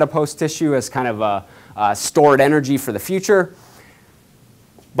bit of adipose tissue as kind of a stored energy for the future.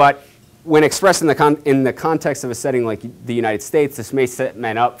 But when expressed in the context of a setting like the United States, this may set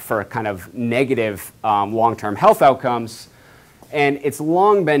men up for kind of negative long-term health outcomes. And it's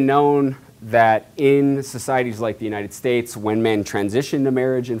long been known that in societies like the United States, when men transition to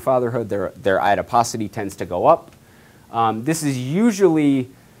marriage and fatherhood, their adiposity tends to go up. This is usually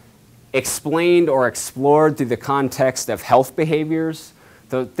explained or explored through the context of health behaviors.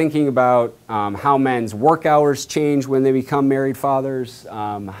 So thinking about how men's work hours change when they become married fathers,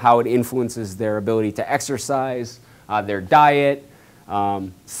 how it influences their ability to exercise, their diet,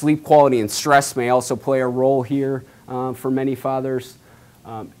 sleep quality and stress may also play a role here for many fathers.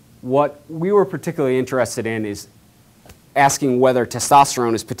 What we were particularly interested in is asking whether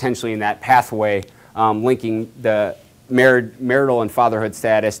testosterone is potentially in that pathway, linking the marital and fatherhood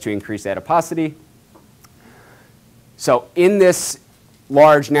status to increased adiposity. So in this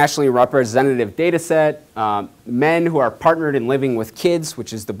large nationally representative data set, men who are partnered and living with kids,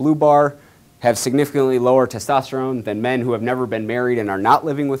 which is the blue bar, have significantly lower testosterone than men who have never been married and are not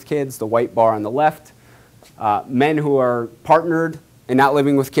living with kids, the white bar on the left. Men who are partnered and not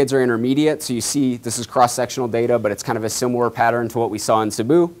living with kids are intermediate, so you see this is cross-sectional data, but it's kind of a similar pattern to what we saw in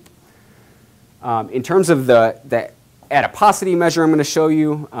Cebu. In terms of the adiposity measure I'm going to show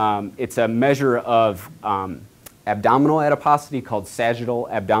you, it's a measure of abdominal adiposity called sagittal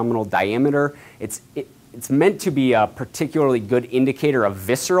abdominal diameter. It's meant to be a particularly good indicator of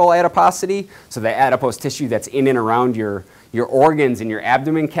visceral adiposity, so the adipose tissue that's in and around your organs in your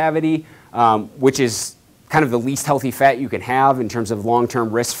abdomen cavity, which is kind of the least healthy fat you can have in terms of long-term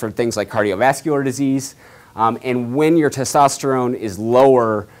risks for things like cardiovascular disease. And when your testosterone is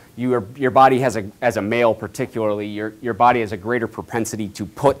lower, your body has as a male particularly, your body has a greater propensity to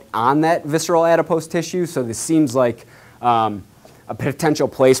put on that visceral adipose tissue. So this seems like a potential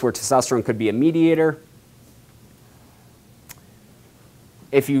place where testosterone could be a mediator.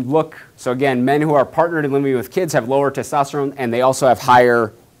 If you look, so again, men who are partnered and living with kids have lower testosterone, and they also have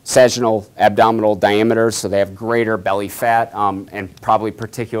higher sagittal abdominal diameters, so they have greater belly fat and probably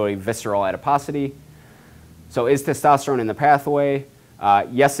particularly visceral adiposity. So is testosterone in the pathway?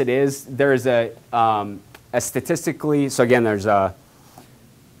 Yes, it is. There is a statistically, so again, there's if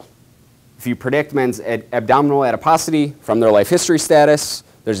you predict men's abdominal adiposity from their life history status,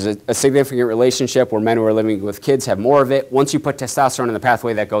 there's a significant relationship where men who are living with kids have more of it. Once you put testosterone in the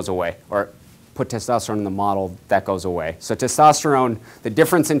pathway, that goes away. Or put testosterone in the model, that goes away. So testosterone, the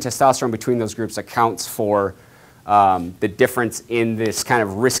difference in testosterone between those groups accounts for the difference in this kind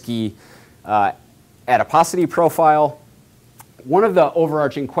of risky adiposity profile. One of the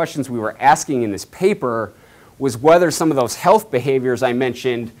overarching questions we were asking in this paper was whether some of those health behaviors I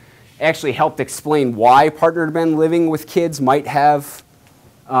mentioned actually helped explain why partnered men living with kids might have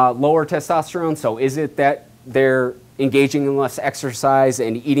lower testosterone. So is it that they're engaging in less exercise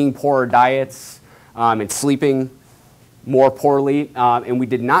and eating poorer diets and sleeping more poorly? And we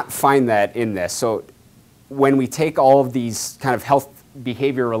did not find that in this. So when we take all of these kind of health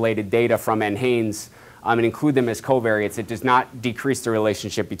behavior related data from N. Haynes and include them as covariates, it does not decrease the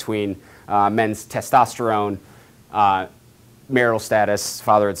relationship between men's testosterone, marital status,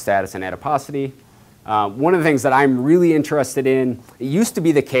 fatherhood status, and adiposity. One of the things that I'm really interested in, it used to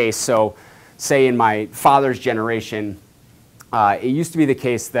be the case, so say in my father's generation, it used to be the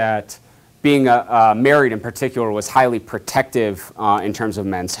case that being married in particular was highly protective in terms of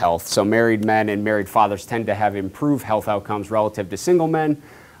men's health. So married men and married fathers tend to have improved health outcomes relative to single men.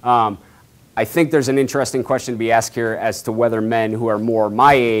 I think there's an interesting question to be asked here as to whether men who are more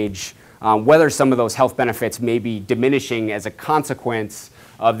my age, whether some of those health benefits may be diminishing as a consequence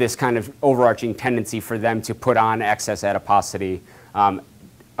of this kind of overarching tendency for them to put on excess adiposity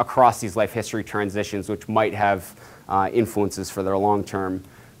across these life history transitions, which might have influences for their long-term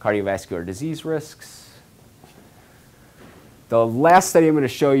cardiovascular disease risks. The last study I'm going to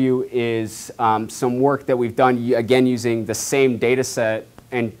show you is some work that we've done, again, using the same data set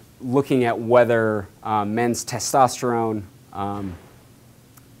and looking at whether men's testosterone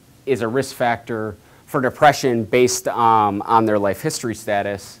is a risk factor for depression based on their life history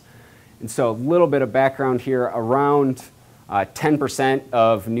status. And so a little bit of background here, around 10%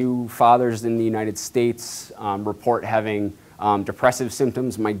 of new fathers in the United States report having depressive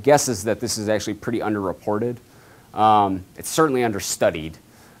symptoms. My guess is that this is actually pretty underreported. It's certainly understudied,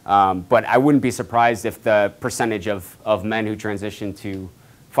 but I wouldn't be surprised if the percentage of men who transition to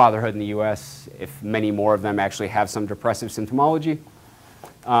fatherhood in the US, if many more of them actually have some depressive symptomology.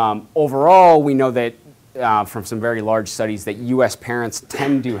 Overall, we know that from some very large studies that US parents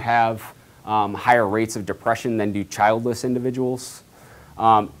tend to have higher rates of depression than do childless individuals.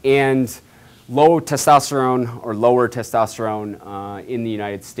 And low testosterone or lower testosterone in the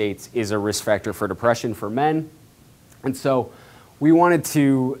United States is a risk factor for depression for men. And so we wanted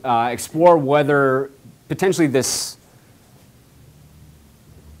to explore whether potentially this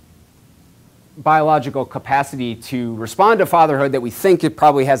biological capacity to respond to fatherhood that we think it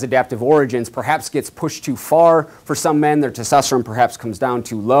probably has adaptive origins perhaps gets pushed too far for some men. Their testosterone perhaps comes down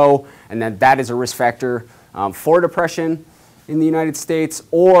too low, and then that is a risk factor for depression in the United States.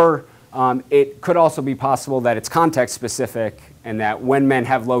 Or it could also be possible that it's context specific, and that when men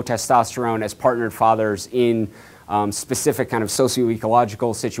have low testosterone as partnered fathers in specific kind of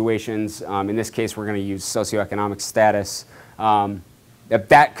socio-ecological situations, in this case we're going to use socioeconomic status,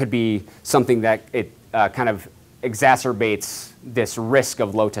 that could be something that it kind of exacerbates this risk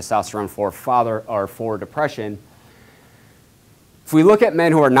of low testosterone for father or for depression. If we look at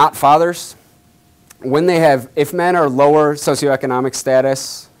men who are not fathers, when they have, if men are lower socioeconomic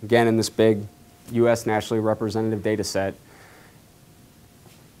status, again in this big US nationally representative data set,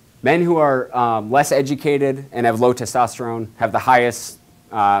 men who are less educated and have low testosterone have the highest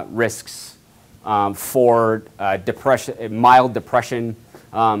risks for depression, mild depression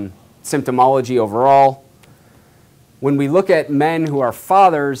symptomology overall. When we look at men who are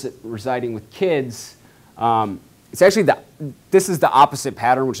fathers residing with kids, it's actually this is the opposite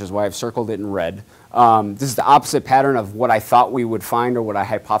pattern, which is why I've circled it in red. This is the opposite pattern of what I thought we would find or what I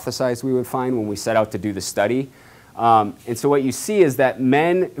hypothesized we would find when we set out to do the study. And so what you see is that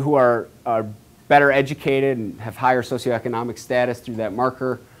men who are better educated and have higher socioeconomic status through that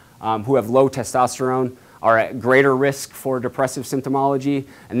marker, who have low testosterone, are at greater risk for depressive symptomology,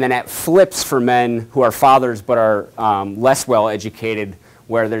 and then it flips for men who are fathers but are less well educated,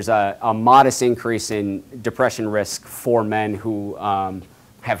 where there's a modest increase in depression risk for men who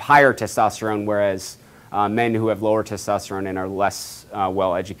have higher testosterone, whereas men who have lower testosterone and are less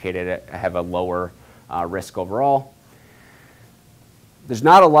well educated have a lower risk overall. There's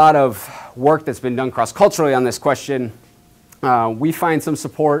not a lot of work that's been done cross-culturally on this question. We find some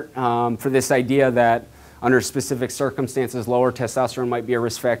support for this idea that under specific circumstances, lower testosterone might be a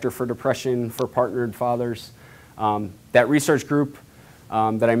risk factor for depression for partnered fathers. That research group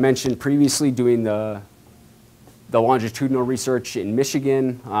that I mentioned previously doing the longitudinal research in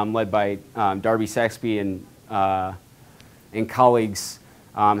Michigan, led by Darby Saxby and colleagues,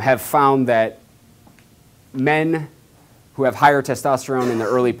 have found that men who have higher testosterone in the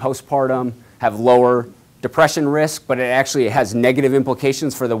early postpartum have lower depression risk, but it actually has negative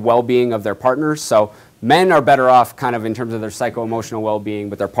implications for the well-being of their partners. So men are better off kind of in terms of their psycho-emotional well-being,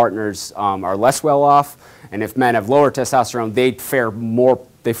 but their partners are less well off. And if men have lower testosterone, they fare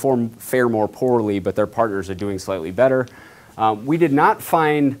more poorly, but their partners are doing slightly better. We did not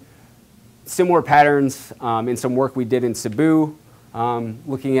find similar patterns in some work we did in Cebu,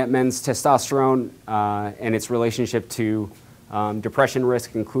 looking at men's testosterone and its relationship to depression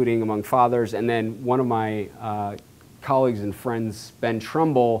risk, including among fathers. And then one of my colleagues and friends, Ben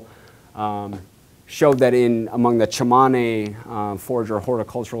Trumbull, showed that among the chamane forager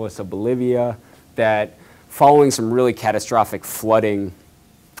horticulturalists of Bolivia, that following some really catastrophic flooding,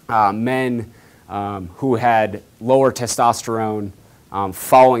 men who had lower testosterone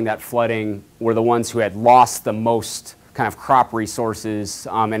following that flooding were the ones who had lost the most kind of crop resources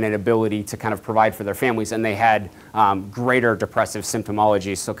and an ability to kind of provide for their families, and they had greater depressive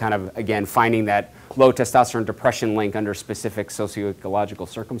symptomology. So kind of, again, finding that low testosterone depression link under specific socio-ecological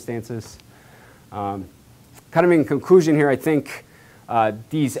circumstances. Kind of in conclusion here, I think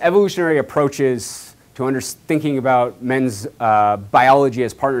these evolutionary approaches to thinking about men's biology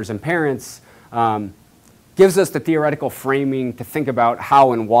as partners and parents gives us the theoretical framing to think about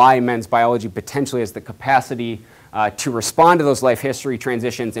how and why men's biology potentially has the capacity to respond to those life history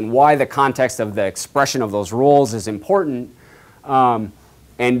transitions, and why the context of the expression of those roles is important. And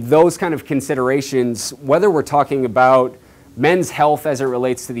those kind of considerations, whether we're talking about men's health as it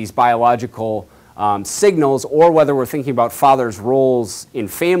relates to these biological signals, or whether we're thinking about fathers' roles in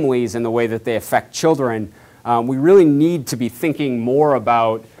families and the way that they affect children, we really need to be thinking more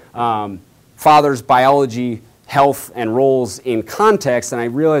about fathers' biology, health, and roles in context. And I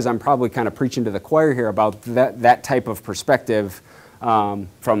realize I'm probably kind of preaching to the choir here about that type of perspective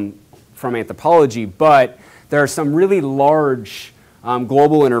from anthropology, but there are some really large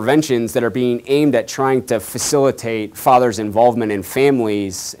global interventions that are being aimed at trying to facilitate fathers' involvement in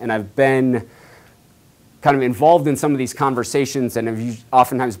families. And I've been kind of involved in some of these conversations, and have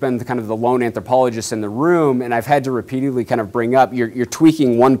oftentimes been kind of the lone anthropologist in the room, and I've had to repeatedly kind of bring up, you're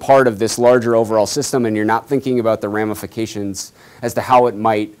tweaking one part of this larger overall system, and you're not thinking about the ramifications as to how it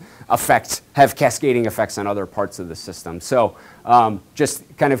might have cascading effects on other parts of the system. So just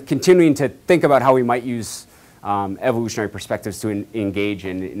kind of continuing to think about how we might use evolutionary perspectives to engage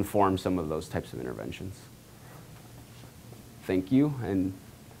and inform some of those types of interventions. Thank you, and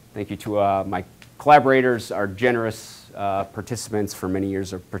thank you to my collaborators, our generous participants for many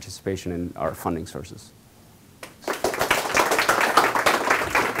years of participation in our funding sources.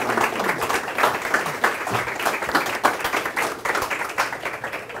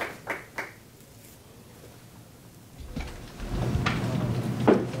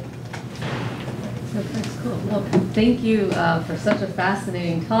 Thank you for such a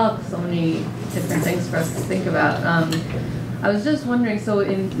fascinating talk, so many different things for us to think about. I was just wondering, so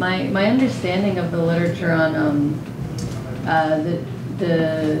in my understanding of the literature on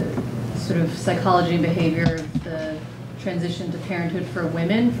the sort of psychology and behavior of the transition to parenthood for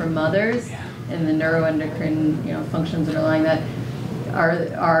women, for mothers, and the neuroendocrine functions underlying that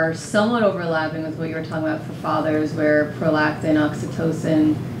are somewhat overlapping with what you were talking about for fathers, where prolactin,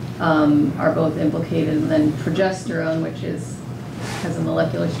 oxytocin are both implicated, and then progesterone, which has a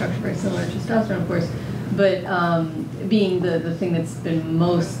molecular structure very similar to testosterone, of course, but being the thing that's been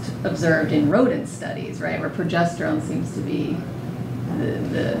most observed in rodent studies, right, where progesterone seems to be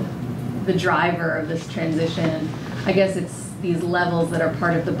the driver of this transition. I guess it's these levels that are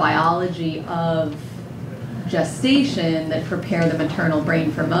part of the biology of gestation that prepare the maternal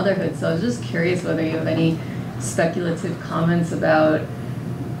brain for motherhood. So I was just curious whether you have any speculative comments about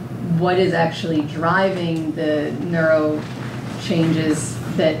what is actually driving the neuro changes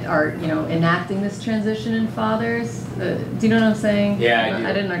that are, enacting this transition in fathers. Do you know what I'm saying? Yeah, I do.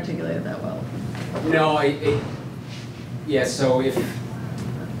 I didn't articulate it that well. No, yeah, so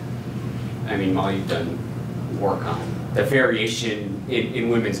Molly, you've done work on the variation in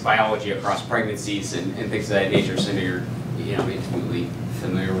women's biology across pregnancies and things of that nature, so you're intimately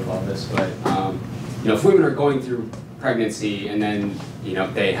familiar with all this. But if women are going through pregnancy and then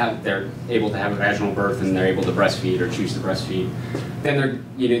they're able to have a vaginal birth and they're able to breastfeed or choose to breastfeed, then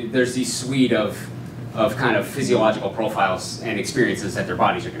there's these suite of kind of physiological profiles and experiences that their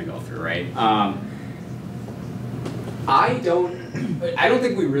bodies are going to go through, right? I don't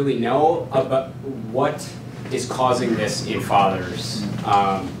think we really know about what is causing this in fathers.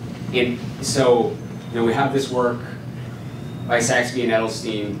 And so, we have this work by Saxby and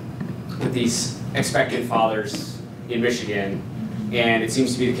Edelstein with these expectant fathers in Michigan, and it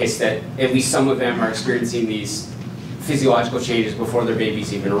seems to be the case that at least some of them are experiencing these physiological changes before their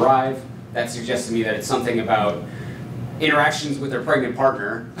babies even arrive. That suggests to me that it's something about interactions with their pregnant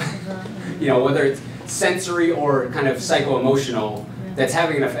partner, whether it's sensory or kind of psycho-emotional, that's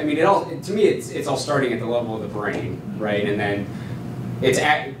having enough. To me, it's all starting at the level of the brain, right? And then it's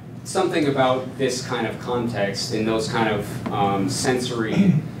something about this kind of context and those kind of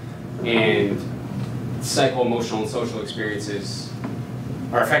sensory and psycho-emotional and social experiences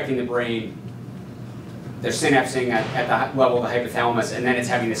are affecting the brain. They're synapsing at the level of the hypothalamus, and then it's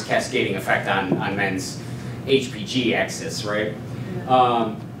having this cascading effect on men's HPG axis, right?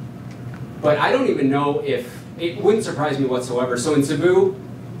 But I don't even know if, it wouldn't surprise me whatsoever. So in Cebu,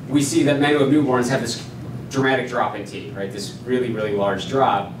 we see that men who have newborns have this dramatic drop in T, right? This really, really large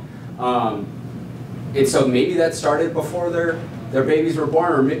drop. And so maybe that started before their babies were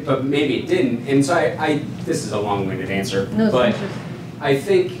born, but maybe it didn't. And so this is a long-winded answer, but I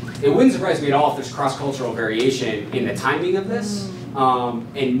think it wouldn't surprise me at all if there's cross-cultural variation in the timing of this,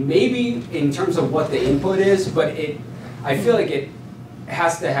 and maybe in terms of what the input is, but I feel like it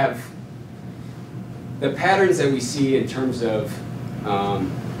has to have the patterns that we see in terms of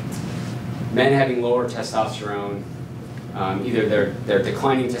men having lower testosterone, either they're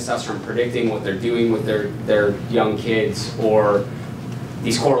declining testosterone, predicting what they're doing with their young kids, or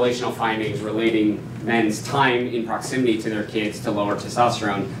these correlational findings relating men's time in proximity to their kids to lower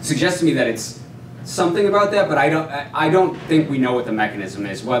testosterone, suggests to me that it's something about that, but I don't think we know what the mechanism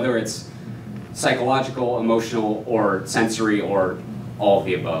is, whether it's psychological, emotional, or sensory, or all of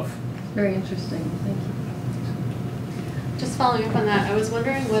the above. Very interesting. Thank you. Just following up on that, I was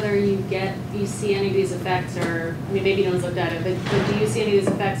wondering whether you see any of these effects, or maybe no one's looked at it, but do you see any of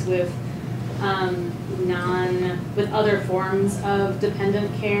these effects with with other forms of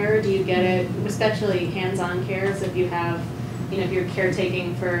dependent care? Do you get it, especially hands-on care? So if you have, if you're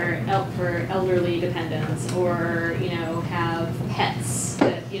caretaking for elderly dependents, or have pets,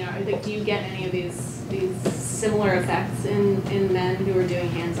 that do you get any of these similar effects in men who are doing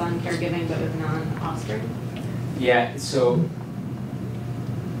hands-on caregiving but with non-offspring? Yeah, so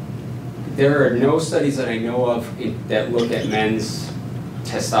there are no studies that I know of that look at men's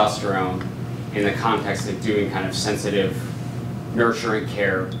testosterone in the context of doing kind of sensitive, nurturing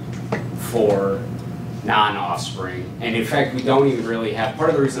care for non-offspring. And in fact, we don't even really have, part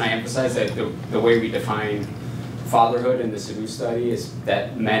of the reason I emphasize that the way we define fatherhood in the Cebu study is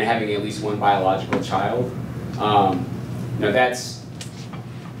that men having at least one biological child. That's,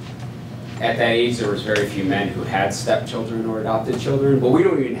 at that age, there was very few men who had stepchildren or adopted children, but we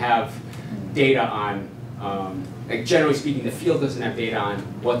don't even have data on, generally speaking, the field doesn't have data on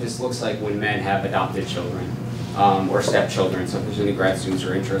what this looks like when men have adopted children or stepchildren. So if there's any grad students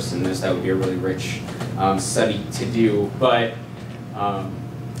who are interested in this, that would be a really rich study to do. But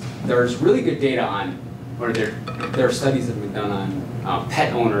there's really good data on, or there are studies that have been done on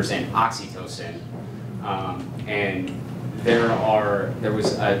pet owners and oxytocin, and there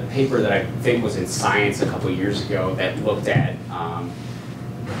was a paper that I think was in Science a couple of years ago that looked at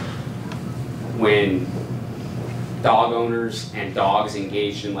when dog owners and dogs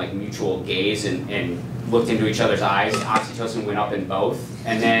engaged in like mutual gaze and looked into each other's eyes, oxytocin went up in both.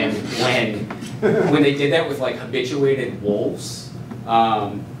 And then when they did that with like habituated wolves,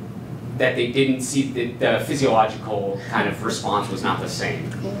 that they didn't see the physiological kind of response was not the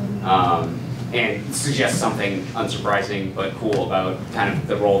same. And suggests something unsurprising but cool about kind of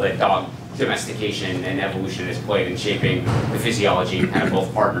the role that dog domestication and evolution has played in shaping the physiology and kind of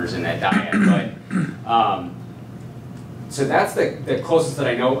both partners in that diet. But so that's the closest that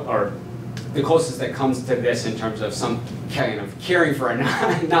I know, or the closest that comes to this in terms of some kind of caring for a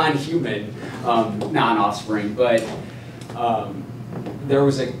non-human non-offspring. But there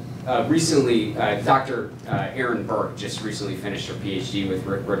was recently, Dr. Erin Burke just recently finished her PhD with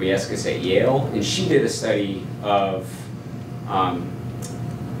Rick Rabiescus at Yale, and she did a study of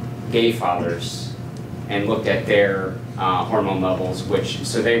gay fathers and looked at their hormone levels,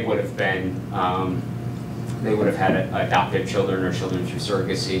 so they would have been, they would have had adopted children or children through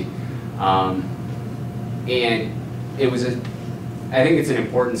surrogacy. And it was I think it's an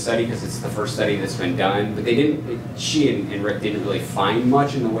important study because it's the first study that's been done, but she and Rick didn't really find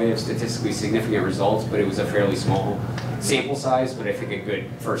much in the way of statistically significant results, but it was a fairly small sample size, but I think a good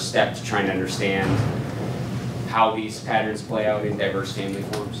first step to trying to understand how these patterns play out in diverse family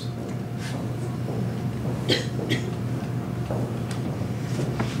forms.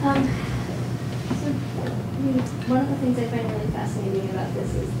 One of the things I find really fascinating about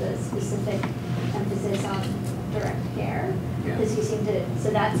this is the specific emphasis on direct care, because you seem to,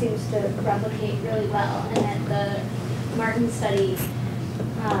 so that seems to replicate really well. And then the Martin study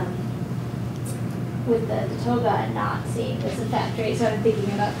with the toga and not seeing this effect, right? So I'm thinking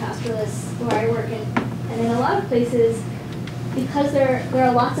about pastoralists where I work in, and in a lot of places, because there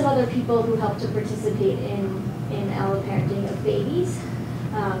are lots of other people who help to participate in alloparenting of babies,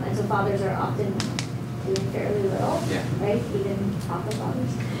 and so fathers are often doing fairly little, right? Even papa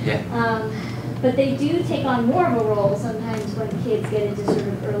fathers. But they do take on more of a role sometimes when kids get into sort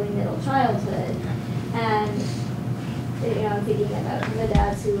of early middle childhood. And I'm thinking about the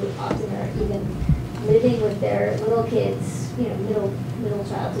dads who often are even living with their little kids, middle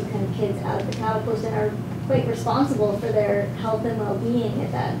childhood kind of kids out of the cattle post and are quite responsible for their health and well-being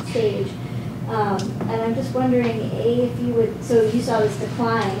at that stage. And I'm just wondering, if you would, so you saw this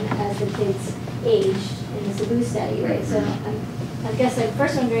decline as the kids aged in the Cebu study, right? So I guess I'm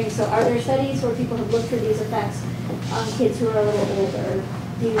first wondering, so are there studies where people have looked for these effects on kids who are a little older?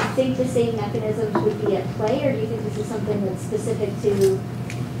 Do you think the same mechanisms would be at play, or do you think this is something that's specific to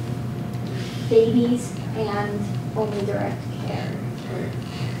babies and only direct care?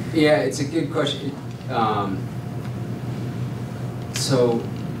 Yeah, it's a good question. So,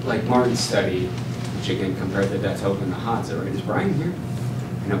 like Martin's study, which again compared the Datoga and the Hadza, right? Is Brian here?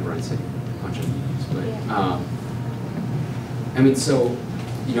 I know Brian said a bunch of meetings, but I mean, so,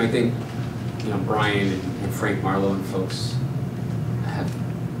 I think, Brian and Frank Marlowe and folks have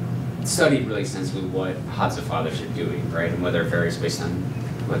studied really extensively what Hadza fathers are doing, right? And whether it varies based on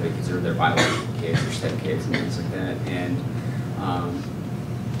whether they consider their biological kids or step kids and things like that. And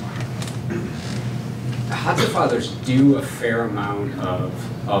Hadza fathers do a fair amount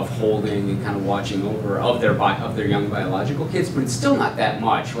of holding and kind of watching over of their young biological kids, but it's still not that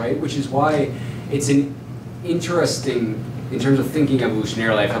much, right? Which is why it's an interesting, in terms of thinking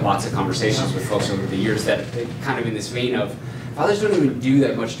evolutionarily, I've had lots of conversations with folks over the years that kind of in this vein of, fathers don't even do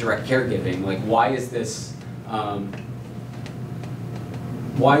that much direct caregiving. Like, why is this,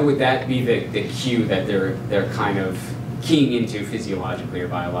 why would that be the cue that they're kind of keying into physiologically or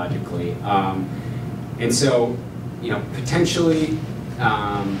biologically? And so, potentially,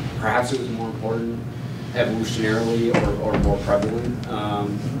 perhaps it was more important evolutionarily or more prevalent,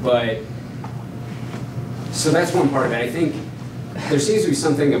 but so that's one part of it. I think there seems to be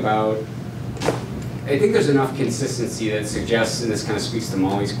something about, I think there's enough consistency that suggests, and this kind of speaks to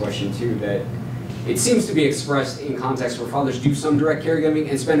Molly's question too, that it seems to be expressed in contexts where fathers do some direct caregiving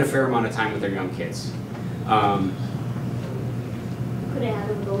and spend a fair amount of time with their young kids. Could it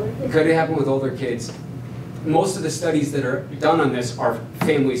happen with older kids? Could it happen with older kids? Most of the studies that are done on this are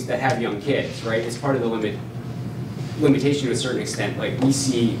families that have young kids, right? It's part of the limitation to a certain extent. Like we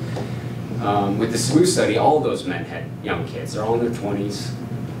see with the Cebu study, all of those men had young kids. They're all in their 20s.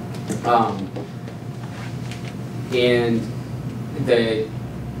 And the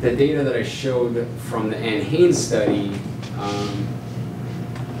data that I showed from the Ann Haynes study,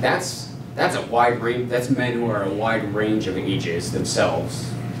 that's a wide range. That's men who are a wide range of ages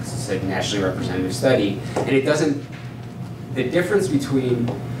themselves. It's a nationally representative study, and it doesn't. The difference between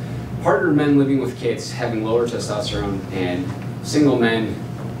partner men living with kids having lower testosterone and single men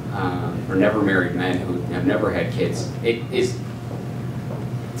or never married men who have never had kids, it's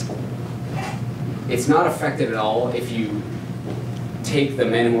not affected at all if you take the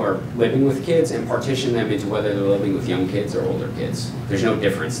men who are living with kids and partition them into whether they're living with young kids or older kids. There's no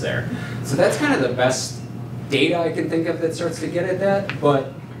difference there. So that's kind of the best data I can think of that starts to get at that.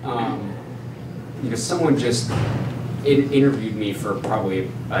 But someone just interviewed me for probably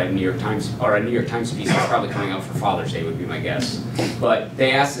a New York Times piece that's probably coming out for Father's Day would be my guess. But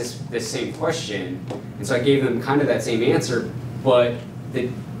they asked this same question, and so I gave them kind of that same answer, but the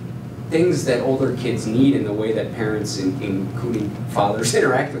things that older kids need in the way that parents, including fathers,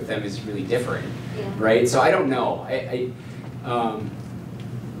 interact with them is really different, right? So I don't know. I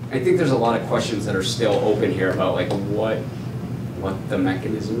think there's a lot of questions that are still open here about like what the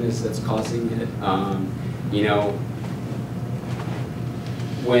mechanism is that's causing it.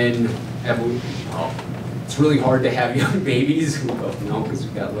 when it's really hard to have young babies. We both know because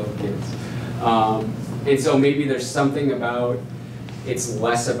we've got little kids. And so maybe there's something about, it's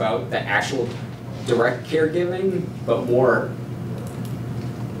less about the actual direct caregiving, but more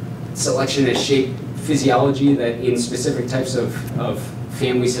selection has shaped physiology that in specific types of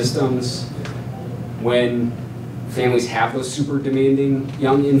family systems, when families have those super demanding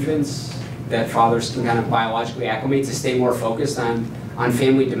young infants, that fathers can kind of biologically acclimate to stay more focused on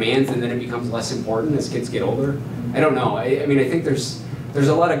family demands, and then it becomes less important as kids get older. I don't know. I mean, I think there's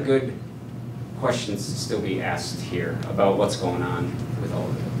a lot of good questions to still be asked here about what's going on with all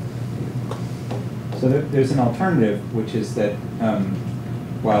of it. So there's an alternative, which is that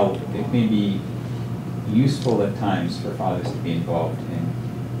while it may be useful at times for fathers to be involved in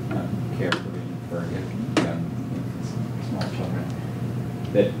care provision for young infants and small children,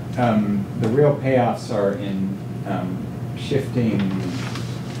 that the real payoffs are in shifting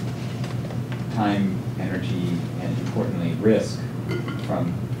time, energy, and importantly risk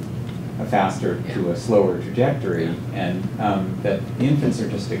from a faster to a slower trajectory, and that the infants are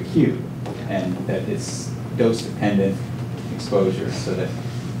just acute, and that it's dose-dependent exposure, so that,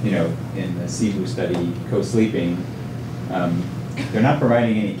 you know, in the Cebu study, co-sleeping, they're not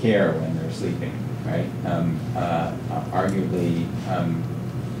providing any care when they're sleeping, right? Arguably,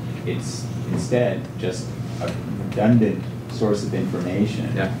 it's instead just a redundant source of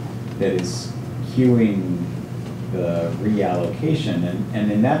information that is cueing the reallocation,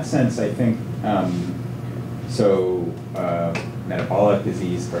 and in that sense, I think, metabolic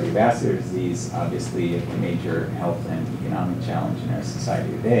disease, cardiovascular disease, obviously a major health and economic challenge in our society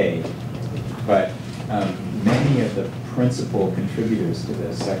today, but many of the principal contributors to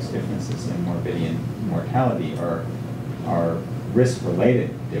the sex differences in morbidity and mortality are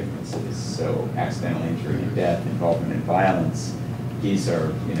risk-related differences. So accidental injury and death, involvement in violence, these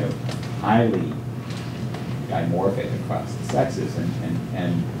are, you know, highly dimorphic across the sexes,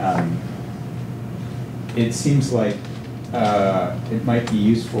 and it seems like it might be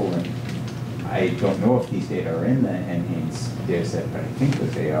useful, and I don't know if these data are in the NHANES data set, but I think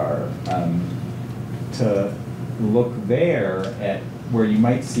that they are, to look there at where you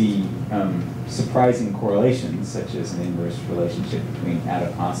might see surprising correlations, such as an inverse relationship between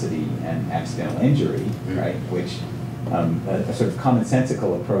adiposity and accidental injury, right? Which a sort of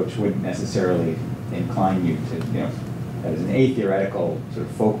commonsensical approach wouldn't necessarily incline you to, you know, that is an atheoretical sort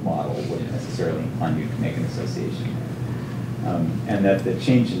of folk model wouldn't necessarily incline you to make an association. And that the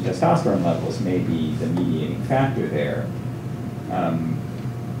change in testosterone levels may be the mediating factor there.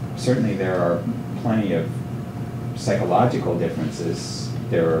 Certainly there are plenty of psychological differences.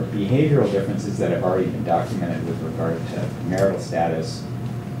 There are behavioral differences that have already been documented with regard to marital status,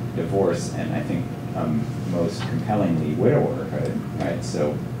 divorce, and I think most compellingly widowerhood, right?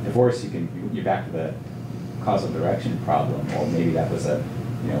 So divorce, you're back to the causal direction problem, or maybe that was a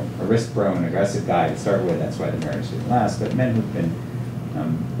risk-prone, aggressive guy to start with, that's why the marriage didn't last. But men who've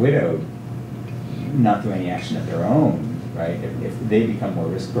been widowed, not through any action of their own, right? If they become more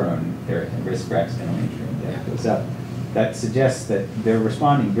risk-prone, their risk for accidental injury and death goes up. That suggests that they're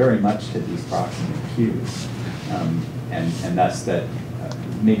responding very much to these proximate cues, and thus that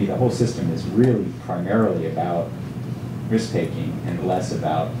maybe the whole system is really primarily about risk-taking and less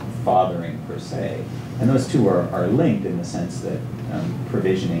about fathering per se. And those two are linked in the sense that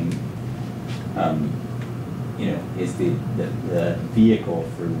provisioning, is the vehicle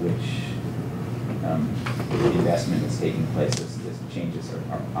through which the investment is taking place as changes are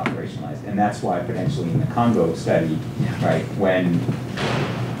operationalized. And that's why potentially in the Congo study, right, when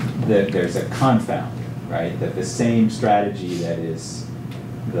there's a confound, right, that the same strategy that is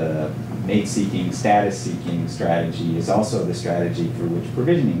the mate-seeking, status-seeking strategy is also the strategy through which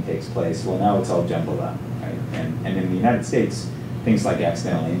provisioning takes place. Well, now it's all jumbled up, right? And in the United States, things like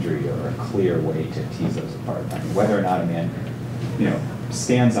accidental injury are a clear way to tease those apart. I mean, whether or not a man,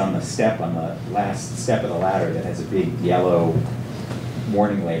 stands on the last step of the ladder that has a big yellow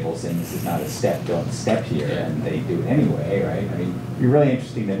warning label saying this is not a step, don't step here, and they do it anyway, right? I mean, it'd be really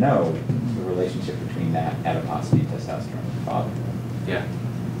interesting to know the relationship between that adiposity, testosterone, and fatherhood. Yeah.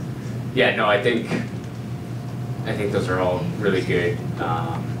 Yeah, no, I think those are all really good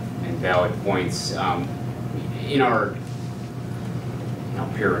and valid points. In our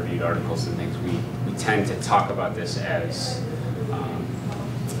peer-reviewed articles and things, we tend to talk about this as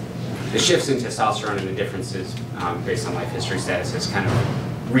the shifts in testosterone and the differences based on life history status as kind of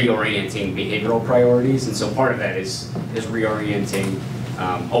reorienting behavioral priorities, and so part of that is reorienting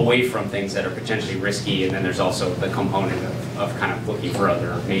away from things that are potentially risky, and then there's also the component of kind of looking for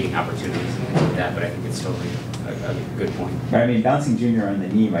other mating opportunities and things like that, but I think it's totally a good point. I mean, bouncing Junior on the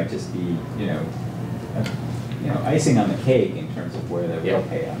knee might just be, icing on the cake in terms of where the real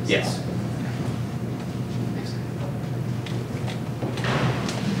payoffs. Yes.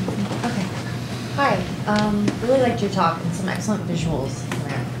 Okay. Hi. Really liked your talk and some excellent visuals in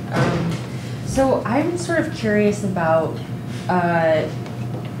there. So I'm sort of curious about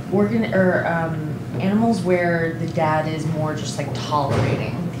animals where the dad is more just like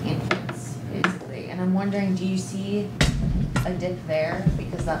tolerating the infants, basically. And I'm wondering, do you see a dip there?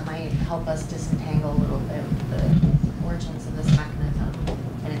 Because that might help us disentangle a little bit the origins of this mechanism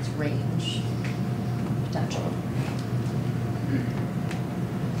and its range potential.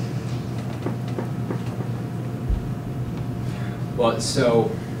 Well,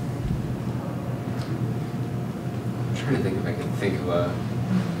 so I'm trying to think if I can think of a.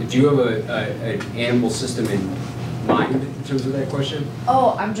 Do you have an animal system in mind in terms of that question?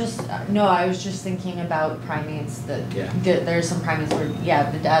 Oh, I was just thinking about primates that, there's some primates where,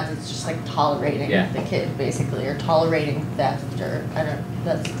 the dad is just like tolerating the kid basically, or tolerating theft, or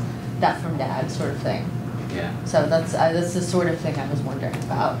theft from dad sort of thing. Yeah. So that's the sort of thing I was wondering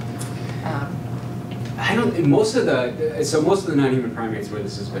about. Most of the non-human primates where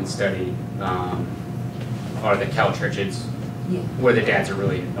this has been studied are the caltrichids, where the dads are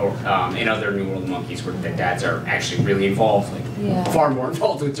really, or in other New World monkeys where the dads are actually really involved, far more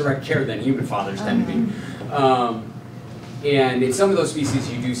involved with direct care than human fathers tend to be. And in some of those species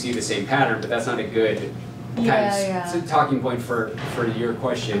you do see the same pattern, but that's not a good talking point for your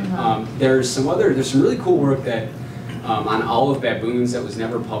question. There's some really cool work that on olive baboons that was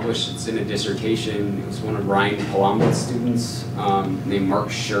never published. It's in a dissertation. It was one of Ryan Palombo's students named Mark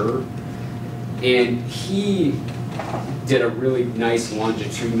Schur, and he did a really nice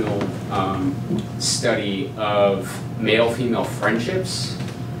longitudinal study of male-female friendships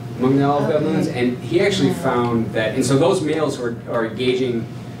among the olive baboons, and he actually found that, and so those males who are engaging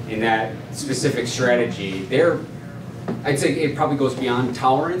in that specific strategy, I'd say it probably goes beyond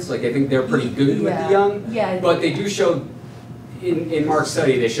tolerance. Like, I think they're pretty good with the young, but they do show, in Mark's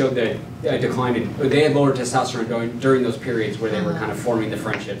study, they showed that decline they had lower testosterone during those periods where they were kind of forming the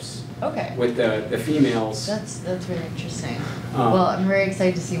friendships with the females. That's very interesting. Well, I'm very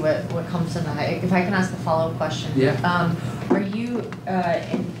excited to see what comes from that. If I can ask a follow-up question. Yeah. Are you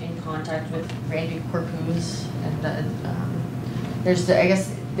in contact with Randy Corpuz? And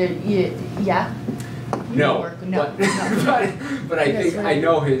No. But I think I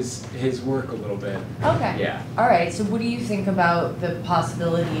know his work a little bit. Okay. Yeah. All right. So, what do you think about the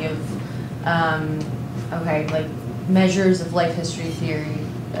possibility of, measures of life history theory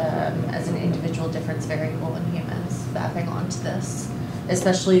as an individual difference variable in humans mapping onto this,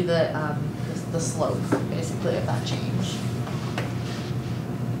 especially the slope, basically, of that change?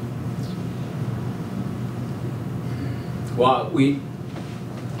 Well, we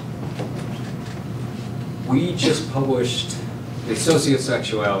just published that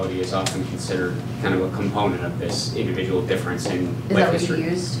sociosexuality is often considered kind of a component of this individual difference in life history. Is that what you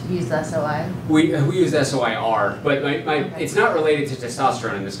used? You used SOI? We used SOIR, but it's not related to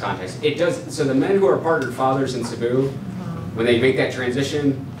testosterone in this context. It does. So the men who are partnered fathers in Cebu, when they make that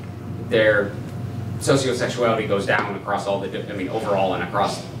transition, their sociosexuality goes down across all overall and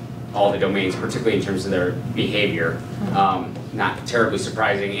across all the domains, particularly in terms of their behavior. Not terribly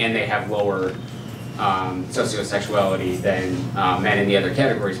surprising, and they have lower sociosexuality than men in the other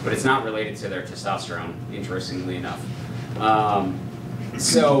categories, but it's not related to their testosterone, interestingly enough.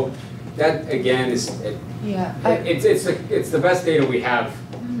 So that again is it's the best data we have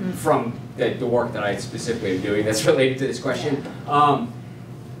from the work that I specifically am doing that's related to this question.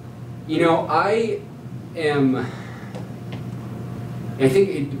 I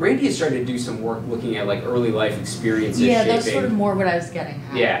think Randy has started to do some work looking at like early life experiences. Yeah, shaping. that's sort of more what I was getting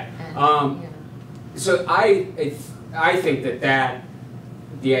at. Yeah. So I think that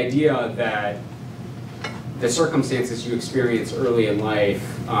the idea that the circumstances you experience early in life,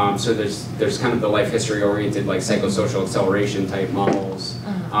 so there's kind of the life history oriented like psychosocial acceleration type models,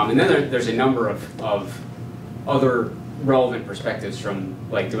 and then there's a number of other relevant perspectives from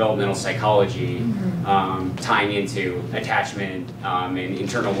like developmental psychology, tying into attachment and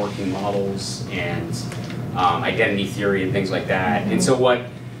internal working models and identity theory and things like that. And so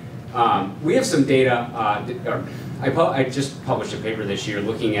we have some data. I just published a paper this year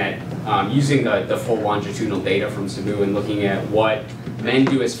looking at using the full longitudinal data from Cebu and looking at what men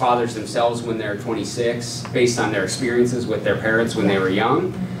do as fathers themselves when they're 26, based on their experiences with their parents when they were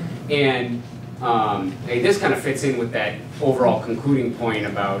young. And this kind of fits in with that overall concluding point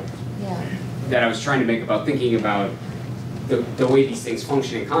about that I was trying to make about thinking about the way these things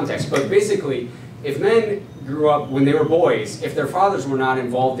function in context. But basically, if men grew up when they were boys, if their fathers were not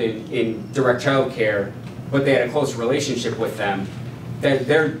involved in direct child care, but they had a close relationship with them,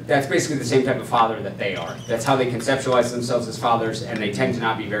 that's basically the same type of father that they are. That's how they conceptualize themselves as fathers, and they tend to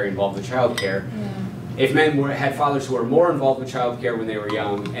not be very involved with child care. Yeah. If men had fathers who were more involved with child care when they were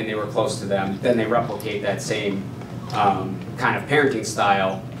young and they were close to them, then they replicate that same kind of parenting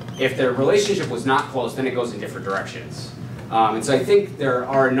style. If their relationship was not close, then it goes in different directions. And so I think there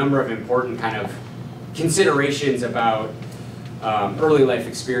are a number of important kind of considerations about early life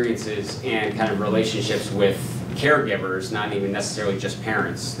experiences and kind of relationships with caregivers, not even necessarily just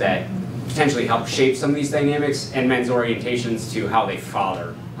parents, that potentially help shape some of these dynamics and men's orientations to how they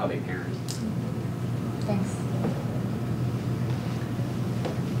father, how they parent. Thanks.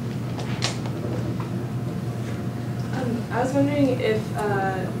 I was wondering if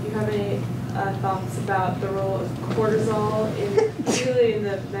you have any thoughts about the role of cortisol particularly in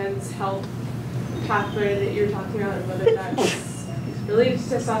the men's health pathway that you're talking about, and whether that's related to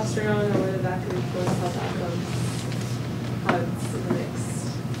testosterone or whether that could influence health outcomes, how it's in the mix.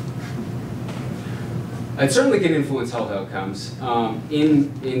 It certainly can influence health outcomes.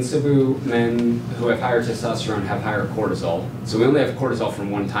 In Cebu, men who have higher testosterone have higher cortisol. So we only have cortisol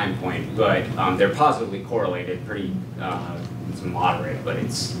from one time point, but they're positively correlated. Pretty, it's moderate, but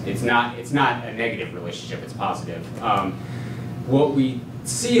it's not a negative relationship. It's positive. What we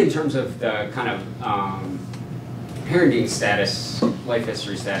see in terms of the kind of parenting status, life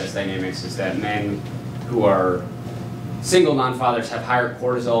history status dynamics is that men who are single non-fathers have higher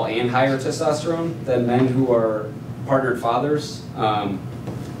cortisol and higher testosterone than men who are partnered fathers,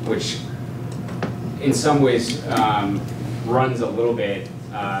 which in some ways runs a little bit,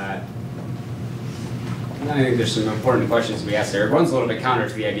 I think there's some important questions to be asked there. It runs a little bit counter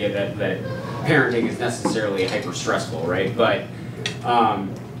to the idea that parenting is necessarily hyper-stressful, right? But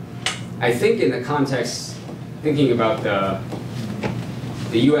I think in the context, thinking about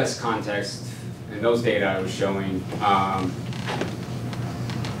the US context, and those data I was showing,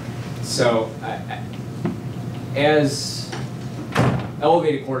 as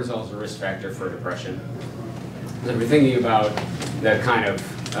elevated cortisol is a risk factor for depression. So if you're thinking about the kind of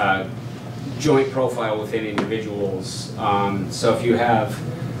joint profile within individuals, so if you have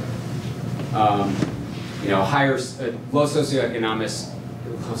higher, low socioeconomic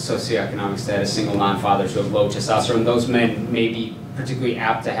status, single non-fathers who have low testosterone, those men may be particularly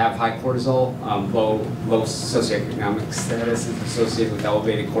apt to have high cortisol. Low socioeconomic status is associated with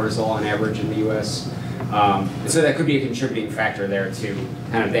elevated cortisol on average in the U.S. So that could be a contributing factor there to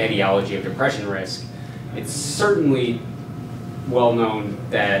kind of the etiology of depression risk. It's certainly well known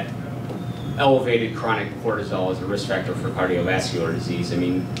that elevated chronic cortisol is a risk factor for cardiovascular disease. I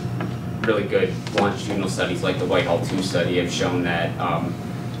mean, really good longitudinal studies like the Whitehall 2 study have shown that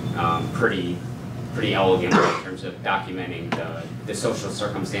pretty elegantly in terms of documenting the social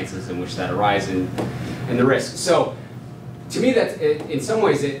circumstances in which that arise and the risk. So to me, that in some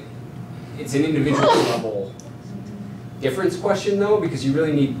ways it's an individual level difference question though, because you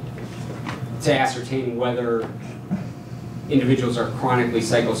really need to ascertain whether individuals are chronically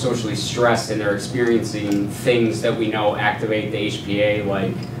psychosocially stressed and they're experiencing things that we know activate the HPA,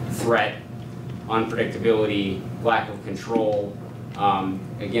 like threat, unpredictability, lack of control.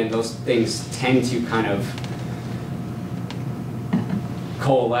 Again, those things tend to kind of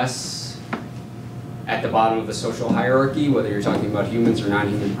coalesce at the bottom of the social hierarchy, whether you're talking about humans or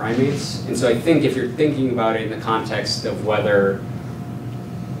non-human primates. And so I think if you're thinking about it in the context of whether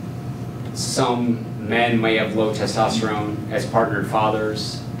some men may have low testosterone as partnered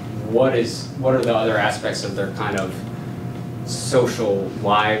fathers, what are the other aspects of their kind of social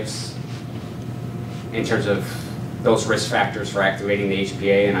lives in terms of those risk factors for activating the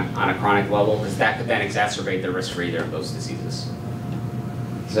HPA on a chronic level, because that could then exacerbate the risk for either of those diseases.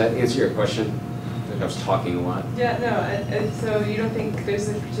 Does that answer your question? I think I was talking a lot. Yeah, no, so you don't think there's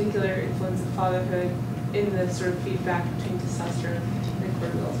a particular influence of fatherhood in the sort of feedback between testosterone and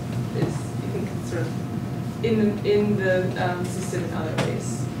cortisol? You think it's sort of in the system in other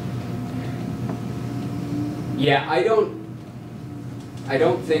ways? Yeah, I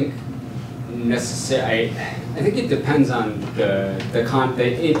don't think necessarily. I think it depends on the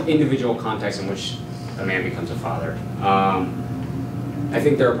individual context in which a man becomes a father. I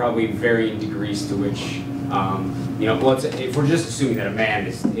think there are probably varying degrees to which, if we're just assuming that a man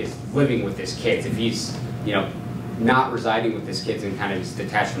is living with his kids, if he's, not residing with his kids and kind of is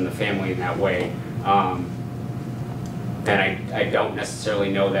detached from the family in that way, then I don't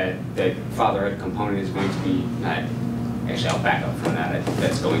necessarily know that the fatherhood component is going to be, actually I'll back up from that,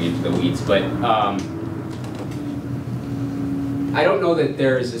 that's going into the weeds, but I don't know that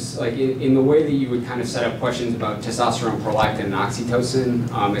there is this, like, in the way that you would kind of set up questions about testosterone, prolactin, and oxytocin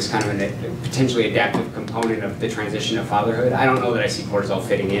as kind of a potentially adaptive component of the transition of fatherhood. I don't know that I see cortisol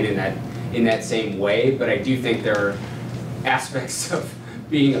fitting in that same way, but I do think there are aspects of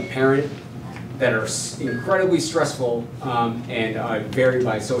being a parent that are incredibly stressful and vary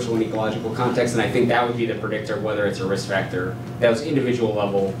by social and ecological context, and I think that would be the predictor of whether it's a risk factor. Those individual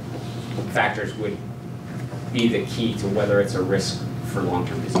level factors would be the key to whether it's a risk for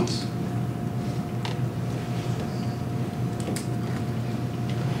long-term disease.